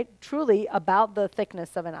thick, right? Truly about the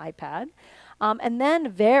thickness of an iPad. And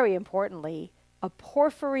then, very importantly, a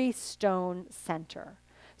porphyry stone center.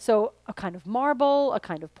 So a kind of marble, a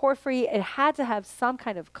kind of porphyry. It had to have some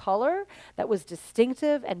kind of color that was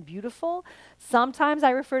distinctive and beautiful. Sometimes I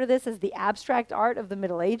refer to this as the abstract art of the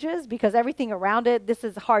Middle Ages because everything around it, this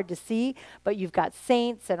is hard to see, but you've got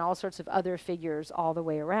saints and all sorts of other figures all the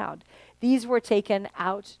way around. These were taken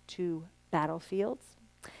out to battlefields.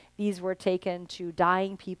 These were taken to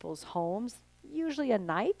dying people's homes, usually a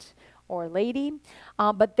knight or a lady,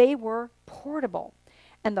 but they were portable.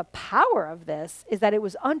 And the power of this is that it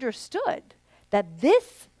was understood that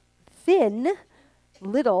this thin,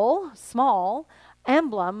 little, small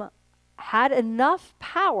emblem had enough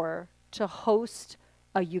power to host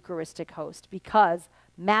a Eucharistic host because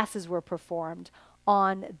masses were performed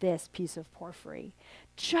on this piece of porphyry.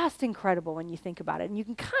 Just incredible when you think about it. And you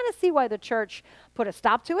can kind of see why the church put a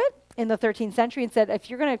stop to it in the 13th century and said, if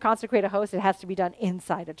you're going to consecrate a host, it has to be done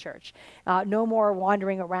inside a church. No more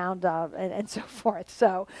wandering around and so forth.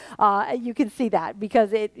 So you can see that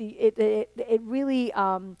because it really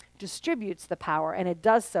distributes the power, and it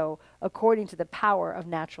does so according to the power of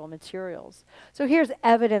natural materials. So here's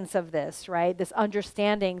evidence of this, right? This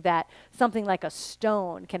understanding that something like a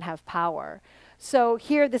stone can have power. So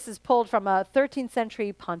here, this is pulled from a 13th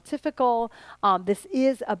century pontifical. This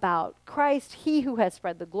is about Christ, he who has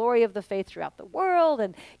spread the glory of the faith throughout the world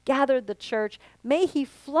and gathered the church. May he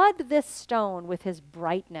flood this stone with his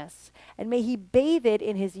brightness, and may he bathe it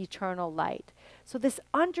in his eternal light. So this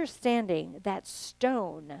understanding that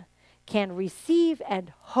stone can receive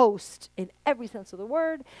and host, in every sense of the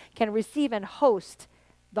word, can receive and host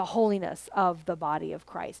the holiness of the body of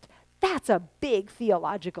Christ. That's a big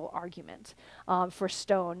theological argument for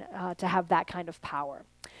stone to have that kind of power.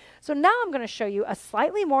 So now I'm going to show you a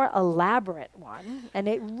slightly more elaborate one, and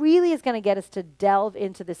it really is going to get us to delve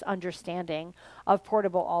into this understanding of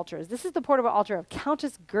portable altars. This is the portable altar of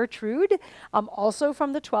Countess Gertrude, also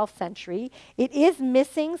from the 12th century. It is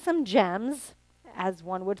missing some gems, as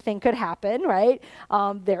one would think could happen, right?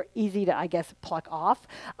 They're easy to, I guess, pluck off.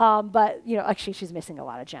 But, actually, she's missing a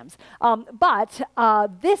lot of gems. But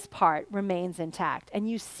this part remains intact. And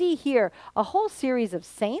you see here a whole series of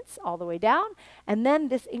saints all the way down, and then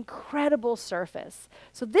this incredible surface.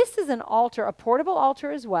 So this is an altar, a portable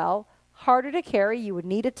altar as well, harder to carry. You would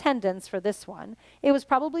need attendants for this one. It was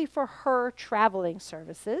probably for her traveling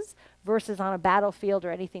services versus on a battlefield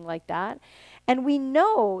or anything like that. And we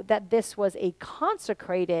know that this was a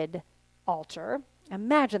consecrated altar.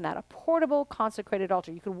 Imagine that, a portable consecrated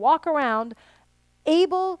altar. You could walk around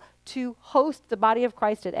able to host the body of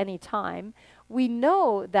Christ at any time. We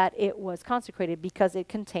know that it was consecrated because it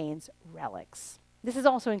contains relics. This is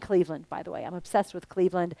also in Cleveland, by the way. I'm obsessed with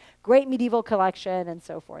Cleveland. Great medieval collection and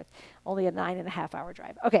so forth. Only a 9.5-hour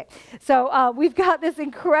drive. Okay, so we've got this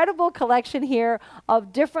incredible collection here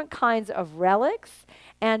of different kinds of relics.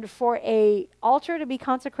 And for an altar to be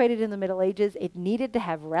consecrated in the Middle Ages, it needed to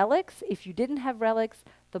have relics. If you didn't have relics,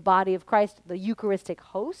 the body of Christ, the Eucharistic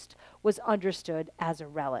host, was understood as a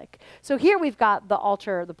relic. So here we've got the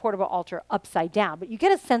altar, the portable altar, upside down, but you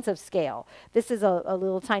get a sense of scale. This is a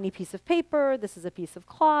little tiny piece of paper. This is a piece of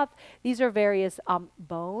cloth. These are various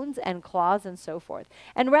bones and claws and so forth.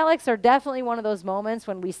 And relics are definitely one of those moments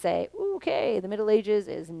when we say, okay, the Middle Ages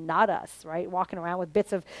is not us, right? Walking around with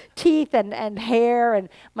bits of teeth and hair. And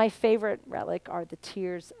my favorite relic are the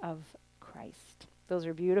tears of Christ. Those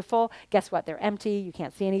are beautiful. Guess what? They're empty. You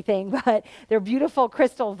can't see anything, but they're beautiful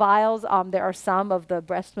crystal vials. There are some of the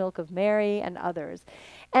breast milk of Mary and others.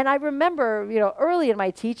 And I remember, early in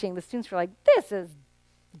my teaching, the students were like, this is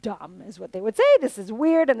dumb, is what they would say. This is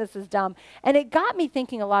weird and this is dumb. And it got me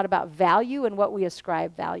thinking a lot about value and what we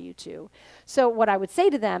ascribe value to. So what I would say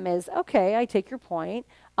to them is, okay, I take your point.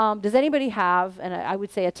 Does anybody have, and I would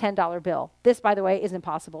say, a $10 bill? This, by the way, is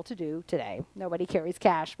impossible to do today. Nobody carries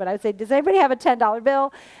cash. But I would say, does anybody have a $10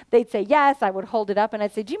 bill? They'd say, yes. I would hold it up, and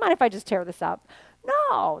I'd say, do you mind if I just tear this up?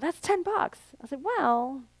 No, that's $10. I said,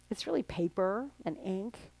 well, it's really paper and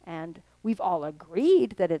ink, and we've all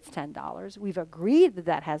agreed that it's $10. We've agreed that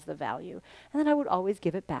that has the value. And then I would always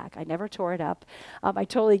give it back. I never tore it up. I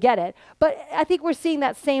totally get it. But I think we're seeing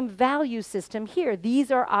that same value system here.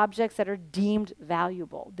 These are objects that are deemed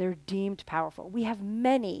valuable. They're deemed powerful. We have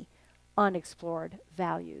many unexplored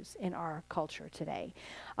values in our culture today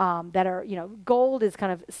that are, gold is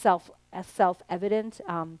kind of self-evident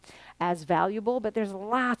as valuable, but there's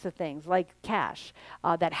lots of things like cash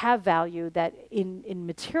that have value that in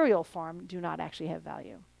material form do not actually have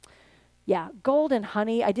value. Yeah, gold and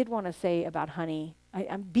honey, I did want to say about honey,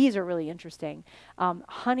 bees are really interesting.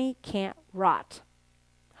 Honey can't rot.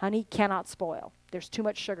 Honey cannot spoil. There's too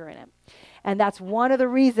much sugar in it. And that's one of the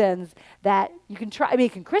reasons that you can try,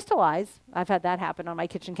 it can crystallize. I've had that happen on my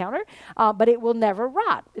kitchen counter, but it will never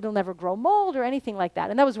rot. It'll never grow mold or anything like that.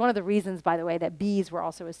 And that was one of the reasons, by the way, that bees were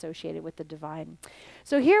also associated with the divine.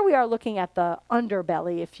 So here we are looking at the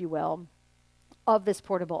underbelly, if you will, of this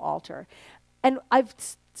portable altar. And I've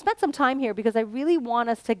spent some time here because I really want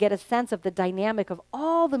us to get a sense of the dynamic of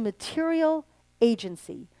all the material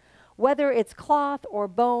agency. Whether it's cloth or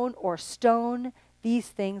bone or stone, these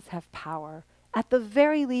things have power. At the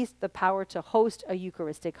very least, the power to host a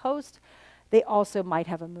Eucharistic host. They also might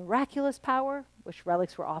have a miraculous power, which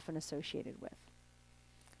relics were often associated with.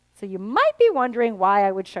 So you might be wondering why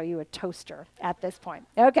I would show you a toaster at this point.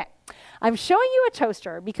 Okay, I'm showing you a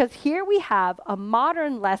toaster because here we have a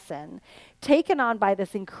modern lesson taken on by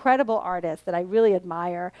this incredible artist that I really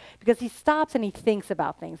admire because he stops and he thinks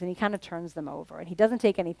about things and he kind of turns them over and he doesn't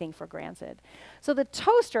take anything for granted. So the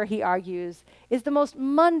toaster, he argues, is the most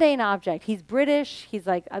mundane object. He's British. He's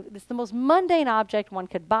like, it's the most mundane object one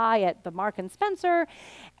could buy at the Mark and Spencer.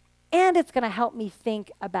 And it's going to help me think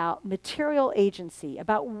about material agency,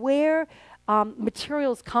 about where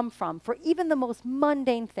materials come from for even the most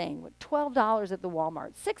mundane thing, with $12 at the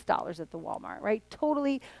Walmart, $6 at the Walmart, right?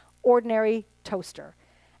 Totally ordinary toaster.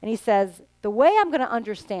 And he says, the way I'm going to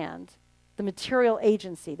understand the material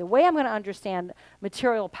agency, the way I'm going to understand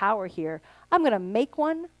material power here, I'm going to make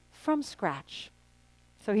one from scratch.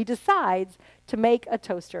 So he decides to make a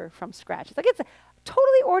toaster from scratch. It's like, it's a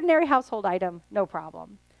totally ordinary household item, no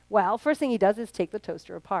problem. Well, first thing he does is take the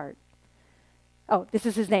toaster apart. Oh, this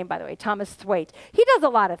is his name, by the way, Thomas Thwaite. He does a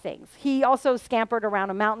lot of things. He also scampered around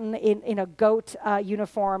a mountain in a goat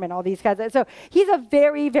uniform and all these kinds of, so he's a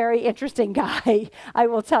very, very interesting guy, I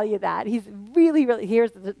will tell you that. He's really, really,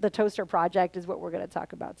 here's the toaster project is what we're going to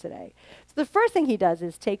talk about today. So the first thing he does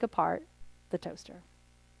is take apart the toaster.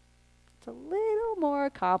 It's a little more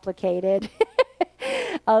complicated,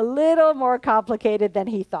 a little more complicated than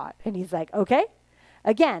he thought. And he's like, okay.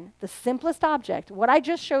 Again, the simplest object. What I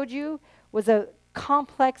just showed you was a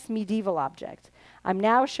complex medieval object. I'm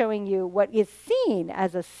now showing you what is seen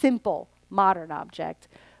as a simple modern object.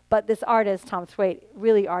 But this artist, Tom Thwaite,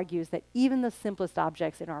 really argues that even the simplest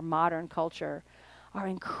objects in our modern culture are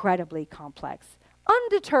incredibly complex.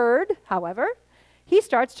 Undeterred, however, he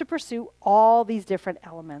starts to pursue all these different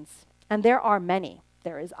elements. And there are many.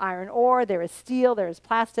 There is iron ore, there is steel, there is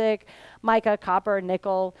plastic, mica, copper,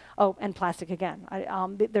 nickel, and plastic again.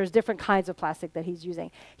 There's different kinds of plastic that he's using.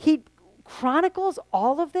 He chronicles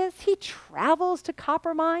all of this. He travels to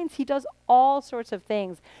copper mines. He does all sorts of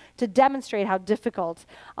things to demonstrate how difficult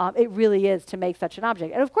it really is to make such an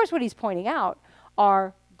object. And of course, what he's pointing out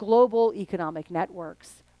are global economic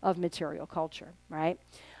networks of material culture, right?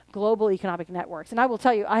 Global economic networks. And I will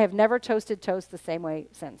tell you, I have never toasted toast the same way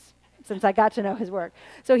since I got to know his work.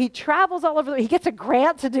 So he travels all over, he gets a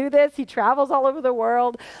grant to do this, he travels all over the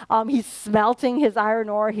world, he's smelting his iron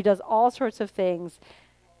ore, he does all sorts of things.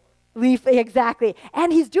 Leaf, exactly.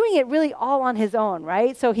 And he's doing it really all on his own,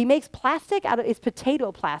 right? So he makes plastic out of, it's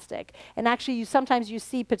potato plastic. And actually, sometimes you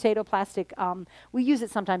see potato plastic, we use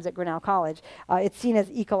it sometimes at Grinnell College. It's seen as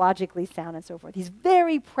ecologically sound and so forth. He's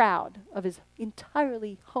very proud of his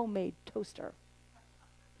entirely homemade toaster.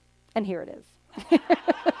 And here it is.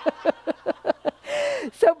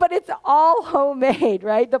 So, but it's all homemade,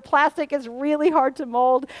 right? The plastic is really hard to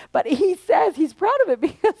mold, but he says he's proud of it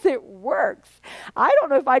because it works. I don't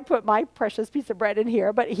know if I'd put my precious piece of bread in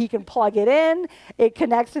here, but he can plug it in. It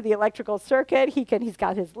connects to the electrical circuit. He's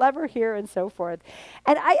got his lever here and so forth.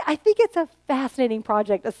 And I think it's a fascinating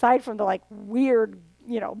project, aside from the like weird,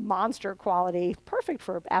 monster quality, perfect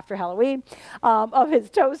for after Halloween, of his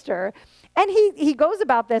toaster. And he goes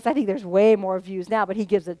about this, I think there's way more views now, but he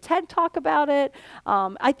gives a TED talk about it.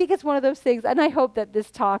 I think it's one of those things, and I hope that this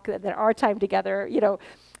talk, that our time together,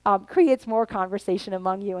 creates more conversation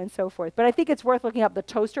among you and so forth. But I think it's worth looking up the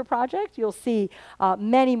Toaster Project. You'll see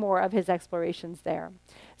many more of his explorations there.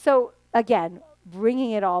 So again, bringing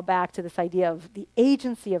it all back to this idea of the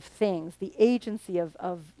agency of things, the agency of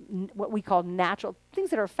what we call natural things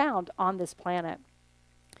that are found on this planet.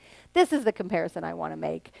 This is the comparison I want to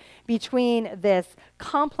make between this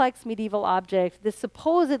complex medieval object, this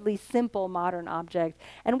supposedly simple modern object,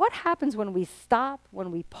 and what happens when we stop, when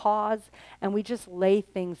we pause, and we just lay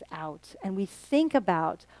things out, and we think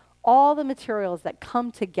about all the materials that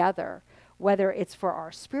come together, whether it's for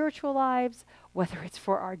our spiritual lives, whether it's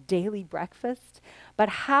for our daily breakfast, but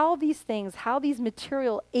how these things, how these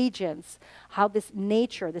material agents, how this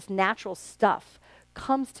nature, this natural stuff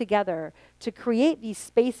comes together to create these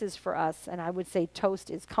spaces for us. And I would say toast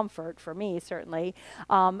is comfort for me, certainly.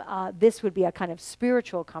 This would be a kind of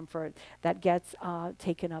spiritual comfort that gets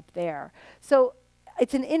taken up there. So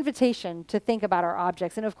it's an invitation to think about our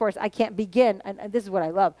objects. And of course, I can't begin, and this is what I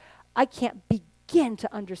love, I can't begin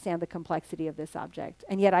to understand the complexity of this object.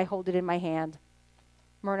 And yet I hold it in my hand.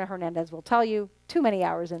 Myrna Hernandez will tell you, too many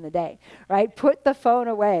hours in the day, right? Put the phone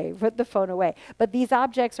away, put the phone away. But these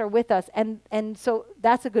objects are with us, and so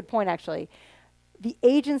that's a good point, actually. The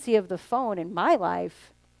agency of the phone in my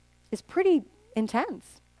life is pretty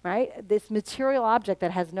intense, right? This material object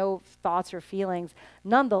that has no thoughts or feelings,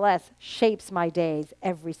 nonetheless, shapes my days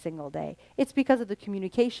every single day. It's because of the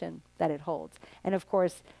communication that it holds. And of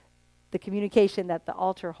course, the communication that the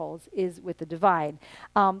altar holds is with the divine.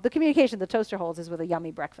 The communication the toaster holds is with a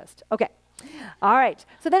yummy breakfast. Okay. All right.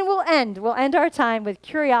 So then we'll end our time with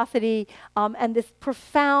curiosity and this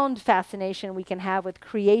profound fascination we can have with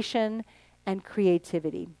creation and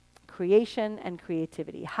creativity. Creation and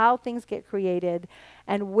creativity, how things get created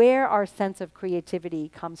and where our sense of creativity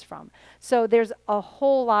comes from. So there's a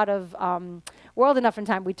whole lot of, World Enough in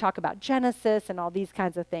Time, we talk about Genesis and all these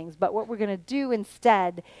kinds of things, but what we're going to do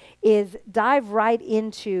instead is dive right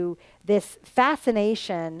into this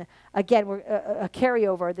fascination, again, a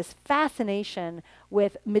carryover, this fascination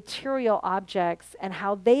with material objects and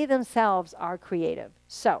how they themselves are creative.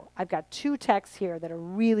 So I've got two texts here that are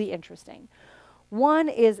really interesting. One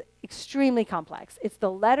is extremely complex. It's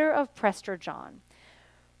the letter of Prester John.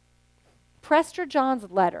 Prester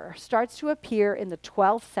John's letter starts to appear in the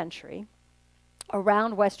 12th century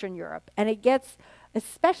around Western Europe, and it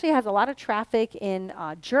especially has a lot of traffic in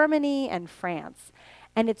Germany and France.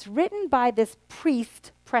 And it's written by this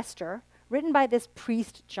priest, Prester, written by this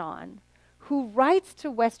priest John, who writes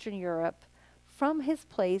to Western Europe from his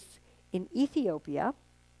place in Ethiopia,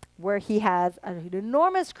 where he has an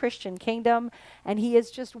enormous Christian kingdom, and he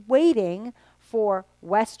is just waiting for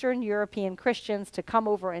Western European Christians to come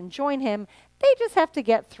over and join him. They just have to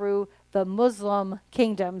get through the Muslim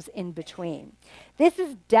kingdoms in between. This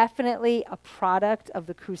is definitely a product of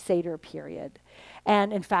the Crusader period.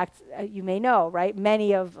 And in fact, you may know, right,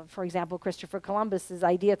 many of, for example, Christopher Columbus's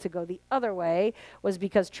idea to go the other way was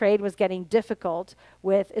because trade was getting difficult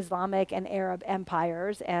with Islamic and Arab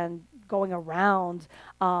empires, and going around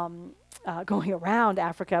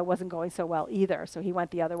Africa wasn't going so well either. So he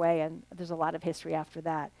went the other way, and there's a lot of history after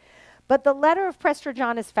that. But the letter of Prester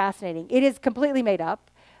John is fascinating. It is completely made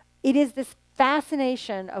up. It is this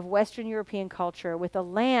fascination of Western European culture with a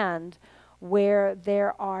land where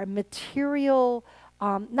there are material,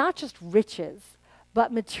 not just riches,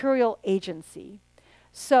 but material agency.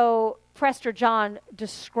 So Prester John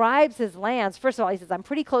describes his lands. First of all, he says, I'm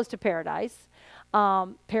pretty close to paradise.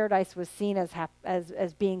 Paradise was seen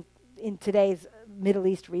as being in today's Middle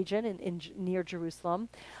East region, near Jerusalem,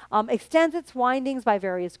 extends its windings by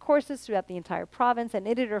various courses throughout the entire province, and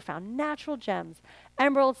in it are found natural gems,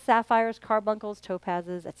 emeralds, sapphires, carbuncles,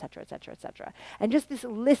 topazes, etc., etc., etc. And just this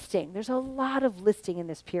listing, there's a lot of listing in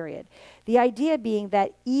this period. The idea being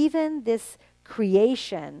that even this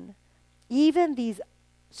creation even these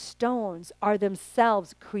stones are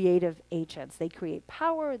themselves creative agents. They create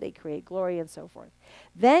power, they create glory, and so forth.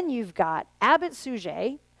 Then you've got Abbot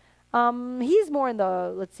Suger. He's more in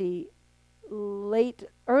the, let's see, late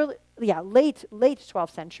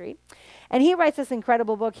 12th century. And he writes this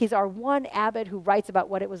incredible book. He's our one abbot who writes about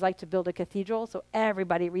what it was like to build a cathedral. So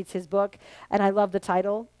everybody reads his book. And I love the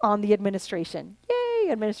title, On the Administration.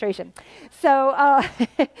 Yay, administration. So,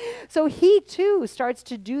 so he too starts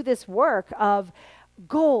to do this work of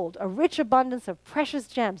gold, a rich abundance of precious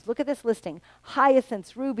gems. Look at this listing.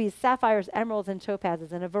 Hyacinths, rubies, sapphires, emeralds, and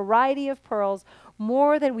topazes, and a variety of pearls,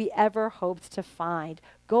 more than we ever hoped to find.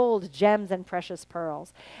 Gold, gems, and precious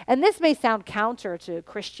pearls. And this may sound counter to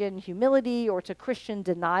Christian humility or to Christian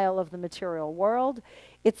denial of the material world.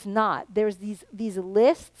 It's not. There's these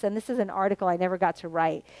lists, and this is an article I never got to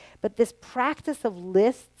write, but this practice of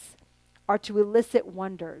lists are to elicit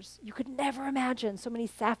wonders. You could never imagine so many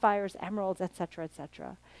sapphires, emeralds, etc.,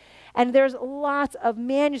 etc. And there's lots of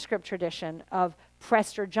manuscript tradition of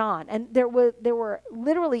Prester John. And there were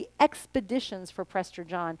literally expeditions for Prester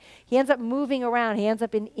John. He ends up moving around. He ends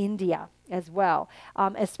up in India as well,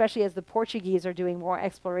 especially as the Portuguese are doing more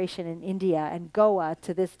exploration in India. And Goa,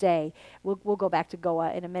 to this day, we'll go back to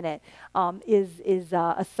Goa in a minute, is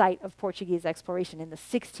a site of Portuguese exploration in the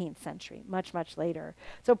 16th century, much, much later.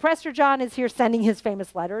 So Prester John is here sending his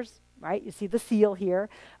famous letters. Right? You see the seal here.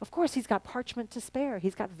 Of course, he's got parchment to spare.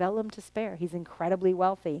 He's got vellum to spare. He's incredibly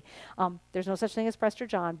wealthy. There's no such thing as Prester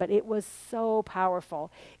John, but it was so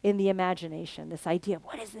powerful in the imagination, this idea of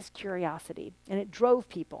what is this curiosity? And it drove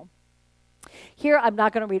people. Here, I'm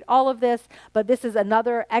not going to read all of this, but this is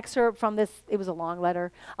another excerpt from this. It was a long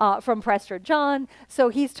letter from Prester John. So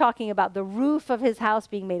he's talking about the roof of his house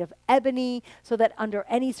being made of ebony so that under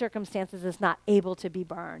any circumstances it's not able to be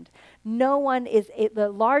burned.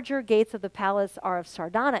 The larger gates of the palace are of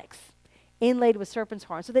sardonyx, inlaid with serpent's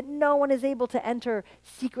horn, so that no one is able to enter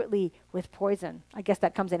secretly with poison. I guess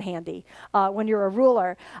that comes in handy when you're a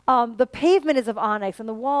ruler. The pavement is of onyx, and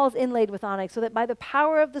the walls inlaid with onyx, so that by the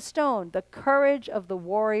power of the stone, the courage of the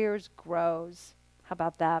warriors grows. How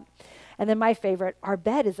about that? And then my favorite, our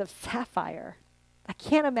bed is of sapphire. I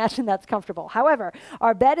can't imagine that's comfortable. However,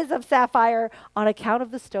 our bed is of sapphire on account of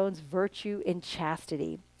the stone's virtue in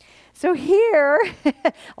chastity. So here,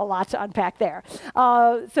 a lot to unpack there.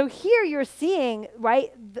 So here you're seeing,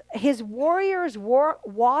 right, his warriors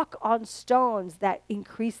walk on stones that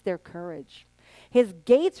increase their courage. His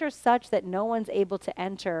gates are such that no one's able to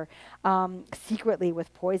enter secretly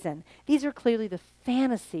with poison. These are clearly the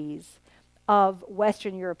fantasies of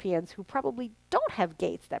Western Europeans who probably don't have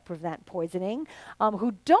gates that prevent poisoning,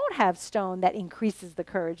 who don't have stone that increases the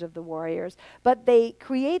courage of the warriors, but they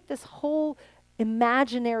create this whole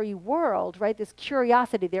imaginary world, right? This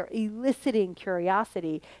curiosity, they're eliciting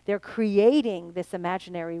curiosity. They're creating this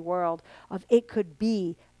imaginary world of it could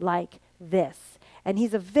be like this. And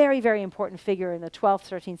he's a very, very important figure in the 12th,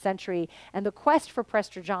 13th century. And the quest for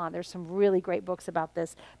Prester John, there's some really great books about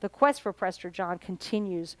this. The quest for Prester John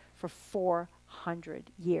continues for 400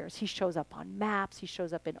 years. He shows up on maps. He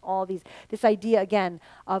shows up in all these, this idea, again,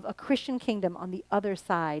 of a Christian kingdom on the other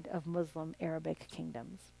side of Muslim Arabic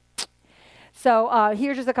kingdoms. So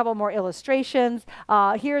here's just a couple more illustrations.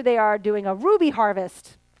 Here they are doing a ruby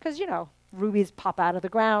harvest, because, you know, rubies pop out of the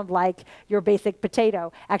ground like your basic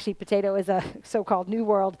potato. Actually, potato is a so-called New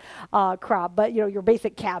World crop, but, you know, your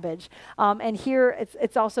basic cabbage. And here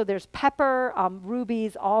it's also, there's pepper,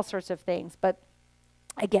 rubies, all sorts of things. But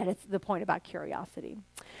again, it's the point about curiosity.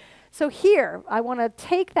 So here, I want to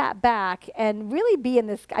take that back and really be in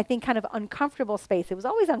this, I think, kind of uncomfortable space. It was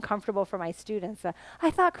always uncomfortable for my students. I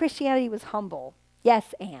thought Christianity was humble.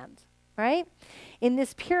 Yes, and, right? In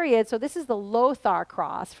this period, so this is the Lothar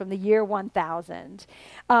cross from the year 1000.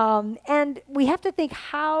 And we have to think,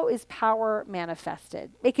 how is power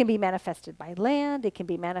manifested? It can be manifested by land. It can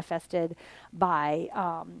be manifested by,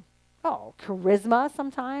 charisma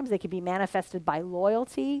sometimes. It can be manifested by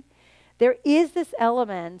loyalty. There is this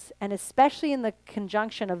element, and especially in the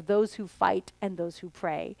conjunction of those who fight and those who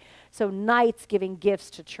pray. So knights giving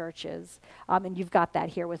gifts to churches. And you've got that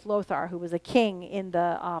here with Lothar, who was a king in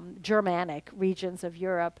the Germanic regions of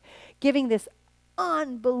Europe, giving this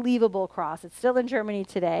unbelievable cross. It's still in Germany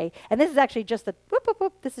today. And this is actually just the,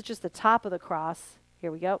 this is just the top of the cross.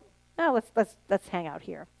 Here we go. Now let's hang out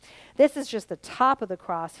here. This is just the top of the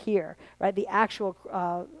cross here, right? The actual,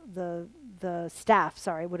 the staff,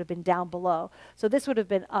 would have been down below. So this would have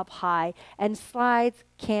been up high, and slides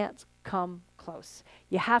can't come close.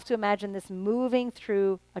 You have to imagine this moving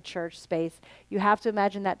through a church space. You have to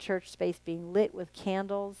imagine that church space being lit with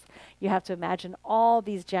candles. You have to imagine all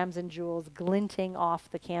these gems and jewels glinting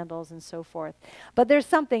off the candles and so forth. But there's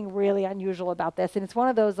something really unusual about this, and it's one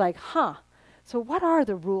of those like, so what are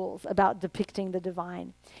the rules about depicting the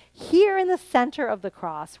divine? Here in the center of the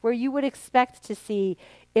cross, where you would expect to see,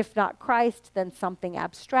 if not Christ, then something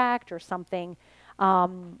abstract or something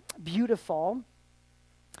beautiful,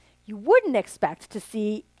 you wouldn't expect to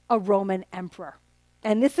see a Roman emperor.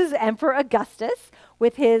 And this is Emperor Augustus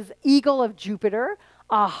with his eagle of Jupiter,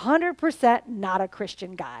 100% not a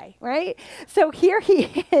Christian guy, right? So here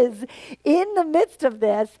he is in the midst of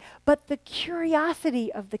this, but the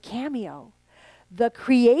curiosity of the cameo, the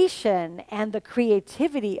creation and the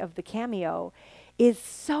creativity of the cameo is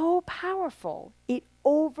so powerful, it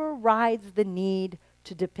overrides the need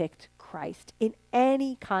to depict Christ in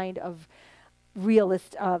any kind of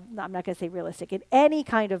I'm not going to say realistic, in any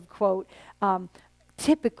kind of, quote,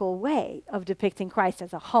 typical way of depicting Christ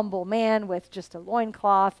as a humble man with just a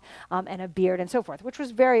loincloth and a beard and so forth, which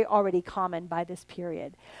was very already common by this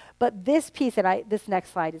period. But this piece, this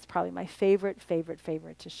next slide is probably my favorite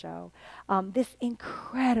to show. This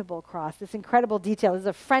incredible cross, this incredible detail. This is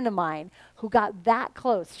a friend of mine who got that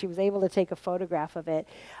close. She was able to take a photograph of it.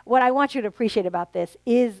 What I want you to appreciate about this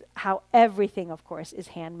is how everything, of course, is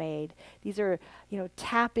handmade. These are,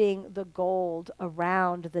 tapping the gold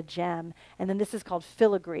around the gem. And then this is called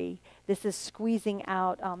filigree. This is squeezing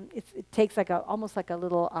out, it takes almost like a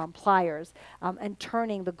little pliers and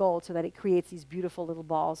turning the gold so that it creates these beautiful little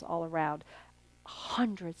balls all around.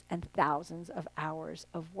 Hundreds and thousands of hours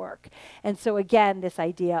of work. And so again, this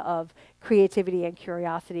idea of creativity and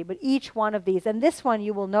curiosity, but each one of these, and this one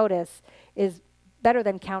you will notice is better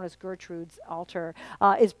than Countess Gertrude's altar,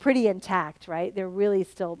 is pretty intact, right? They're really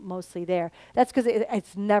still mostly there. That's because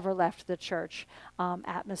it's never left the church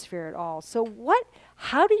atmosphere at all. So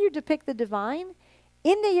how do you depict the divine?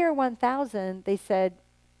 In the year 1000, they said,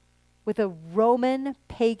 with a Roman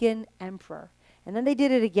pagan emperor. And then they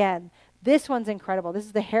did it again. This one's incredible. This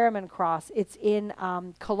is the Hermann cross. It's in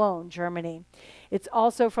Cologne, Germany. It's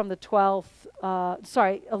also from the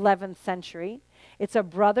 11th century. It's a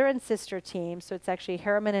brother and sister team, so it's actually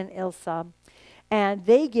Hermann and Ilse. And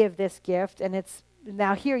they give this gift, and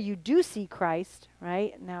now here you do see Christ,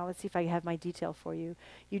 right? Now let's see if I have my detail for you.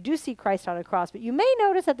 You do see Christ on a cross, but you may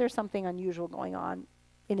notice that there's something unusual going on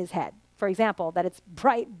in his head. For example, that it's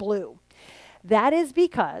bright blue. That is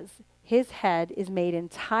because his head is made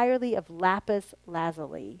entirely of lapis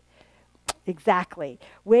lazuli. Exactly,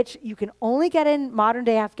 which you can only get in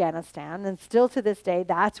modern-day Afghanistan, and still to this day,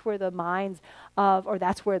 that's where the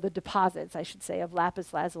that's where the deposits, I should say, of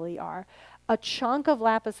lapis lazuli are. A chunk of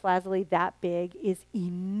lapis lazuli that big is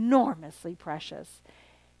enormously precious.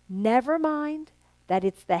 Never mind that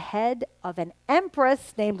it's the head of an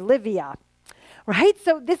empress named Livia, right?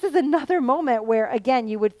 So this is another moment where, again,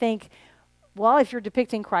 you would think, well, if you're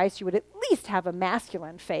depicting Christ, you would at least have a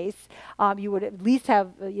masculine face. You would at least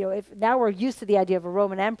have, if now we're used to the idea of a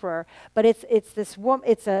Roman emperor, but it's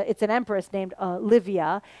an empress named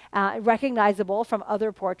Livia, recognizable from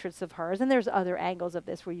other portraits of hers, and there's other angles of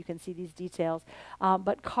this where you can see these details,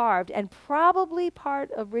 but carved and probably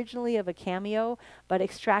part originally of a cameo, but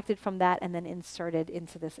extracted from that and then inserted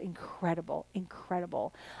into this incredible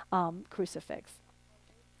crucifix.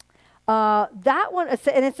 That one,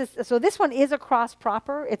 so this one is a cross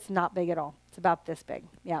proper. It's not big at all. It's about this big.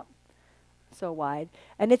 Yeah. So wide.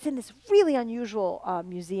 And it's in this really unusual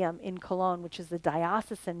museum in Cologne, which is the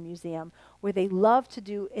Diocesan Museum, where they love to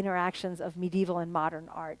do interactions of medieval and modern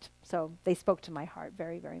art. So they spoke to my heart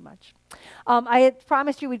very, very much. I had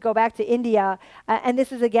promised you we'd go back to India, and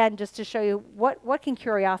this is, again, just to show you what can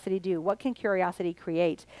curiosity do? What can curiosity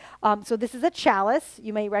create? So this is a chalice.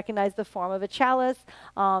 You may recognize the form of a chalice,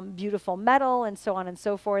 beautiful metal, and so on and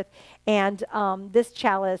so forth. And this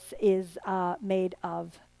chalice is made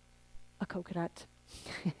of a coconut.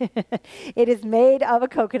 It is made of a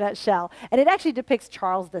coconut shell. And it actually depicts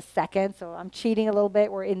Charles II, so I'm cheating a little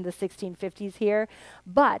bit. We're in the 1650s here.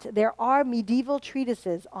 But there are medieval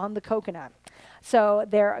treatises on the coconut. So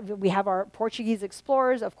we have our Portuguese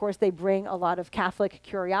explorers. Of course, they bring a lot of Catholic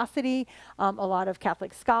curiosity, a lot of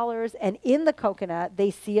Catholic scholars. And in the coconut,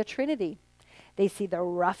 they see a trinity. They see the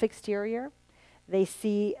rough exterior. They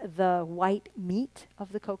see the white meat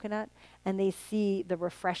of the coconut, and they see the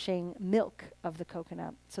refreshing milk of the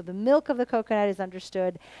coconut. So the milk of the coconut is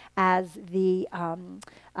understood as the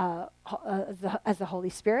Holy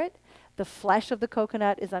Spirit. The flesh of the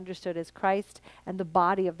coconut is understood as Christ, and the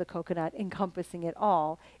body of the coconut, encompassing it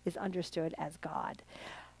all, is understood as God.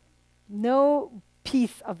 No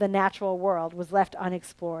piece of the natural world was left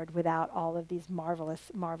unexplored without all of these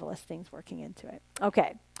marvelous, marvelous things working into it.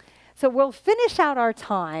 Okay. So we'll finish out our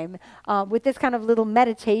time with this kind of little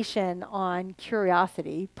meditation on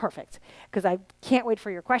curiosity. Perfect, because I can't wait for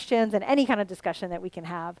your questions and any kind of discussion that we can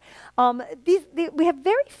have. We have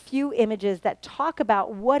very few images that talk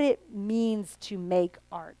about what it means to make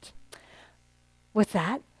art. What's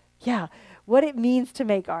that? Yeah, what it means to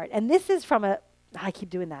make art. And this is from I keep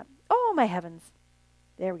doing that. Oh, my heavens.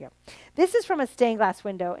 There we go. This is from a stained glass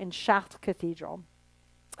window in Chartres Cathedral.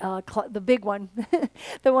 The big one,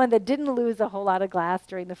 the one that didn't lose a whole lot of glass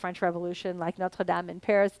during the French Revolution like Notre Dame in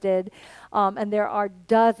Paris did. And there are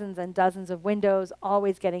dozens and dozens of windows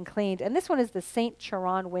always getting cleaned. And this one is the Saint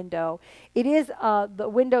Chiron window. It is the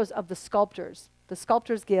windows of the sculptors. The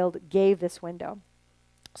Sculptors Guild gave this window.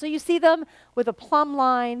 So you see them with a plumb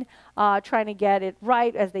line, trying to get it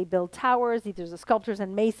right as they build towers. There's the sculptors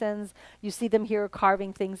and masons. You see them here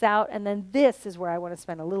carving things out. And then this is where I want to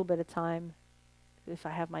spend a little bit of time. If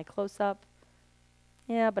I have my close-up.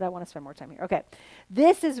 Yeah, but I want to spend more time here. Okay.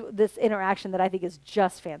 This is this interaction that I think is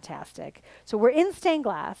just fantastic. So we're in stained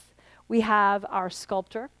glass. We have our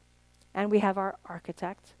sculptor, and we have our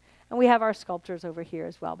architect, and we have our sculptors over here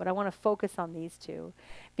as well. But I want to focus on these two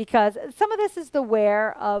because some of this is the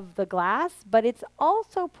wear of the glass, but it's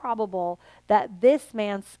also probable that this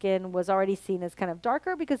man's skin was already seen as kind of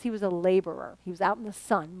darker because he was a laborer. He was out in the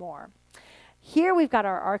sun more. Here we've got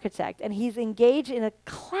our architect, and he's engaged in a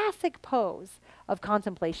classic pose of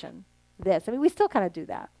contemplation. This, I mean, we still kind of do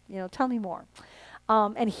that. You know, tell me more.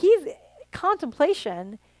 And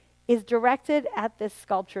contemplation is directed at this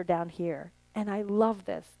sculpture down here. And I love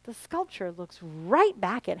this. The sculpture looks right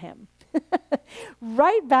back at him.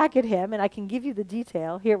 Right back at him, and I can give you the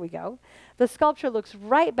detail. Here we go. The sculpture looks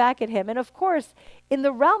right back at him. And of course, in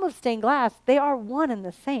the realm of stained glass, they are one and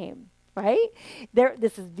the same. Right?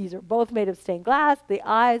 These are both made of stained glass. The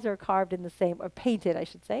eyes are carved in the same, or painted, I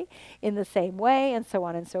should say, in the same way, and so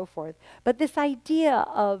on and so forth. But this idea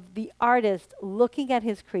of the artist looking at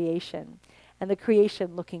his creation and the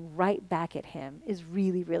creation looking right back at him is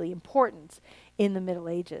really, really important in the Middle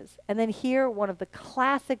Ages. And then here, one of the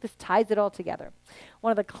classic, this ties it all together.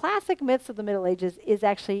 One of the classic myths of the Middle Ages is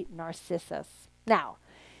actually Narcissus. Now,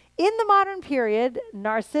 in the modern period,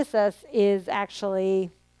 Narcissus is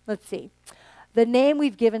actually... Let's see, the name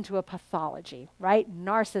we've given to a pathology, right?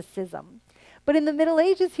 Narcissism. But in the Middle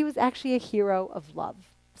Ages, he was actually a hero of love.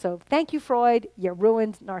 So thank you, Freud, you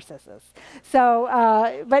ruined Narcissus. So,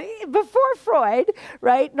 but before Freud,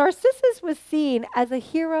 right, Narcissus was seen as a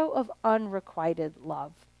hero of unrequited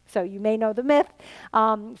love. So you may know the myth.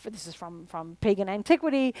 This is from pagan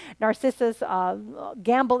antiquity. Narcissus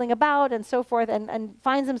gambling about and so forth, and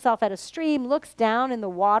finds himself at a stream, looks down in the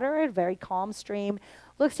water, a very calm stream,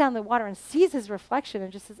 looks down the water and sees his reflection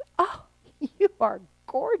and just says, "Oh, you are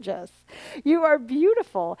gorgeous. You are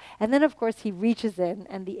beautiful." And then, of course, he reaches in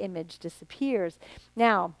and the image disappears.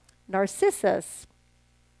 Now, Narcissus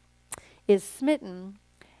is smitten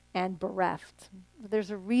and bereft.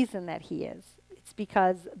 There's a reason that he is. It's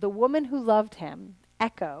because the woman who loved him,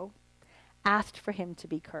 Echo, asked for him to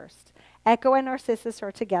be cursed. Echo and Narcissus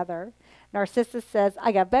are together. Narcissus says,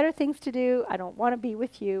 "I got better things to do. I don't want to be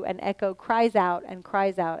with you." And Echo cries out and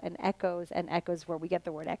echoes, where we get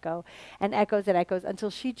the word echo, and echoes until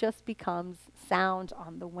she just becomes sound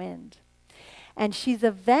on the wind. And she's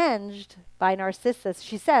avenged by Narcissus.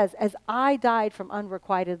 She says, "As I died from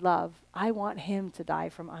unrequited love, I want him to die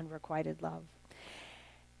from unrequited love."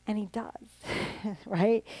 And he does,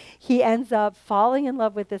 right? He ends up falling in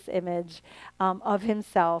love with this image of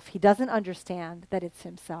himself. He doesn't understand that it's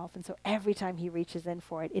himself. And so every time he reaches in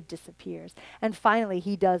for it, it disappears. And finally,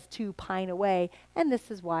 he does too pine away. And this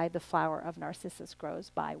is why the flower of Narcissus grows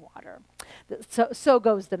by water. So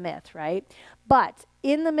goes the myth, right? But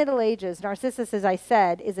in the Middle Ages, Narcissus, as I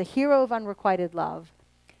said, is a hero of unrequited love.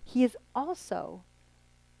 He is also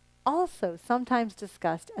sometimes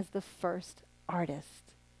discussed as the first artist.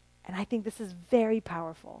 And I think this is very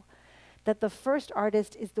powerful, that the first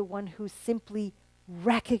artist is the one who simply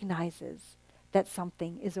recognizes that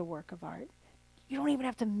something is a work of art. You don't even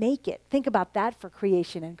have to make it. Think about that for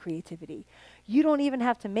creation and creativity. You don't even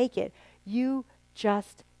have to make it. You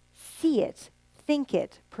just see it, think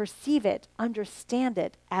it, perceive it, understand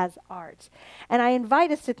it as art. And I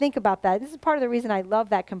invite us to think about that. This is part of the reason I love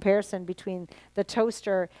that comparison between the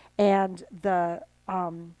toaster and the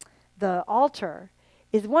altar.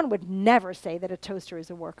 Is one would never say that a toaster is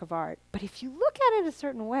a work of art. But if you look at it a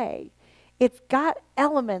certain way, It's got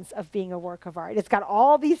elements of being a work of art. It's got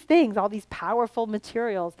all these things, all these powerful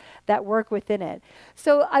materials that work within it.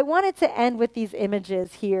 So I wanted to end with these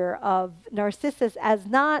images here of Narcissus as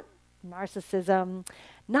not narcissism,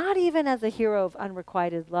 not even as a hero of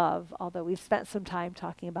unrequited love, although we've spent some time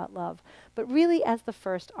talking about love, but really as the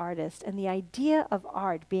first artist, and the idea of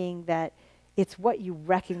art being that it's what you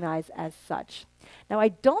recognize as such. Now, I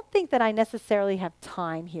don't think that I necessarily have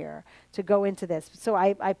time here to go into this, so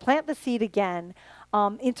I plant the seed again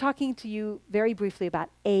in talking to you very briefly about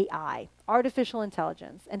AI, artificial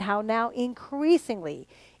intelligence, and how now increasingly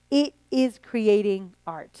it is creating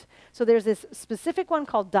art. So there's this specific one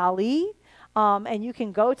called DALL-E, and you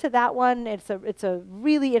can go to that one. It's a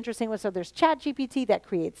really interesting one. So there's ChatGPT that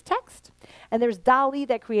creates text, and there's DALL-E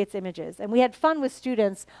that creates images. And we had fun with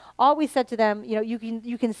students. All we said to them,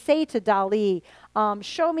 you can say to DALL-E,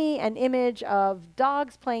 show me an image of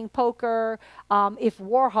dogs playing poker if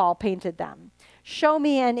Warhol painted them. Show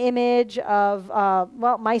me an image of,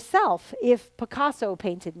 myself if Picasso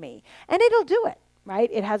painted me. And it'll do it.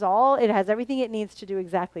 Right? It has everything it needs to do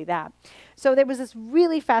exactly that. So there was this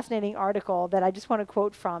really fascinating article that I just want to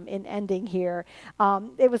quote from in ending here.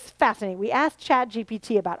 It was fascinating. We asked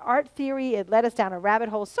ChatGPT about art theory. It led us down a rabbit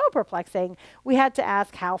hole so perplexing, we had to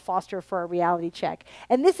ask Hal Foster for a reality check.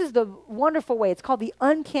 And this is the wonderful way. It's called the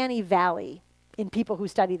uncanny valley in people who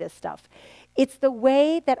study this stuff. It's the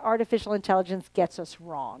way that artificial intelligence gets us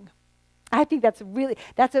wrong. I think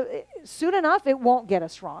soon enough, it won't get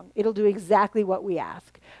us wrong. It'll do exactly what we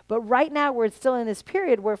ask. But right now, we're still in this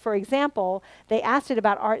period where, for example, they asked it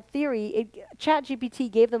about art theory. ChatGPT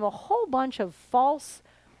gave them a whole bunch of false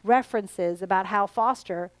references about Hal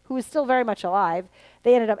Foster, who is still very much alive.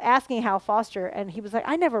 They ended up asking Hal Foster, and he was like,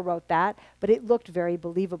 I never wrote that, but it looked very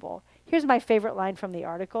believable. Here's my favorite line from the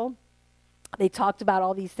article. They talked about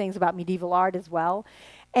all these things about medieval art as well.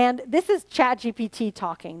 And this is ChatGPT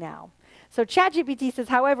talking now. So ChatGPT says,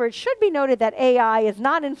 however, it should be noted that AI is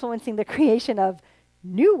not influencing the creation of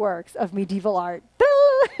new works of medieval art.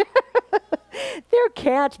 There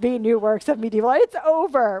can't be new works of medieval art. It's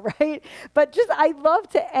over, right? But I love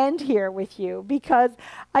to end here with you because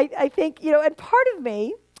I think, and part of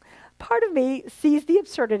me sees the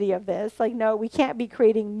absurdity of this. Like, no, we can't be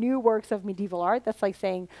creating new works of medieval art. That's like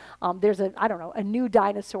saying there's a new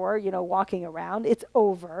dinosaur, walking around. It's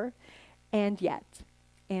over. And yet,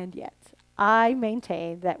 I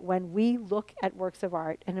maintain that when we look at works of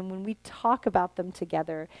art and when we talk about them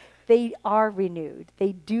together, they are renewed.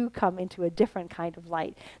 They do come into a different kind of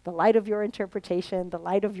light. The light of your interpretation, the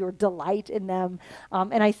light of your delight in them.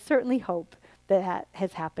 And I certainly hope that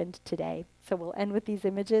has happened today. So we'll end with these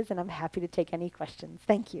images, and I'm happy to take any questions.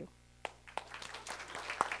 Thank you.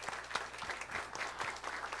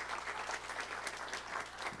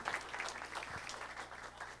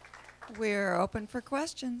 We're open for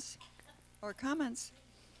questions or comments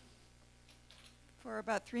for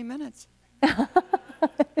about 3 minutes.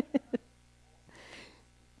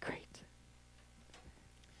 Great.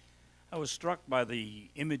 I was struck by the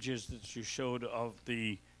images that you showed of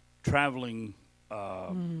the traveling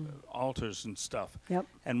altars and stuff. Yep.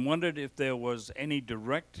 And wondered if there was any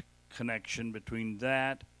direct connection between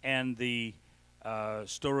that and the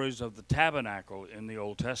stories of the tabernacle in the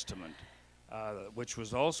Old Testament, which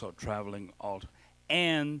was also traveling altar.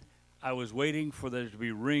 And I was waiting for there to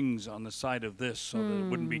be rings on the side of this so that it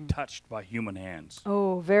wouldn't be touched by human hands.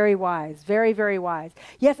 Oh, very wise. Very, very wise.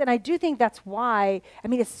 Yes, and I do think that's why,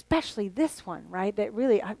 especially this one, right, that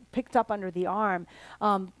really I picked up under the arm.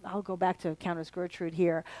 I'll go back to Countess Gertrude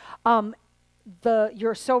here.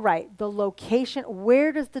 You're so right. The location,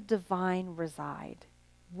 where does the divine reside?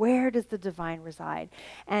 Where does the divine reside?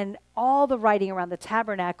 And all the writing around the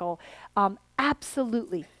tabernacle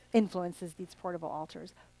absolutely influences these portable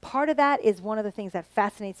altars. Part of that is one of the things that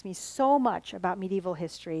fascinates me so much about medieval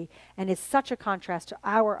history and is such a contrast to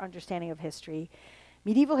our understanding of history.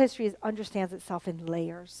 Medieval history understands itself in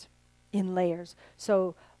layers.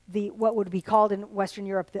 So what would be called in Western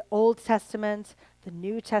Europe the Old Testament, the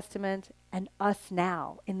New Testament, and us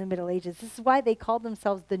now in the Middle Ages. This is why they call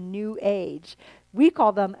themselves the New Age. We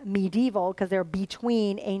call them medieval because they're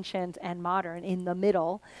between ancient and modern, in the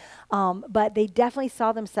middle. But they definitely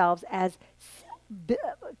saw themselves as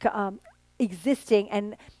existing,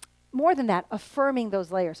 and more than that, affirming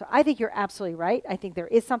those layers. So I think you're absolutely right. I think there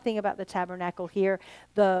is something about the tabernacle here.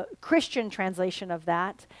 The Christian translation of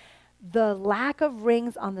that, the lack of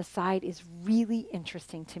rings on the side is really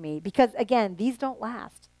interesting to me because, again, these don't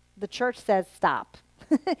last. The church says stop.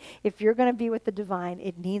 If you're going to be with the divine,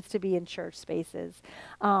 it needs to be in church spaces.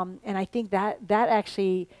 And I think that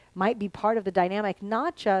actually might be part of the dynamic,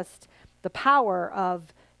 not just the power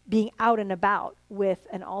of being out and about with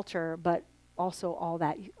an altar, but also all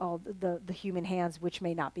the human hands which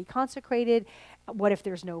may not be consecrated. What if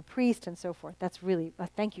there's no priest and so forth? That's really,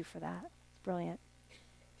 thank you for that. Brilliant.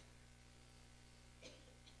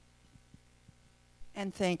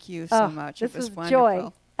 And thank you so much. This it was was wonderful.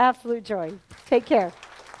 joy, absolute joy. Take care.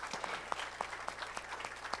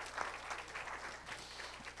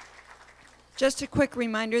 Just a quick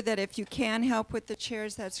reminder that if you can help with the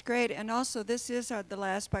chairs, that's great. And also, this is the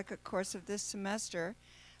last BICA course of this semester.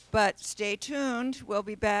 But stay tuned. We'll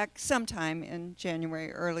be back sometime in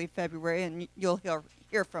January, early February, and you'll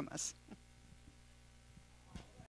hear from us.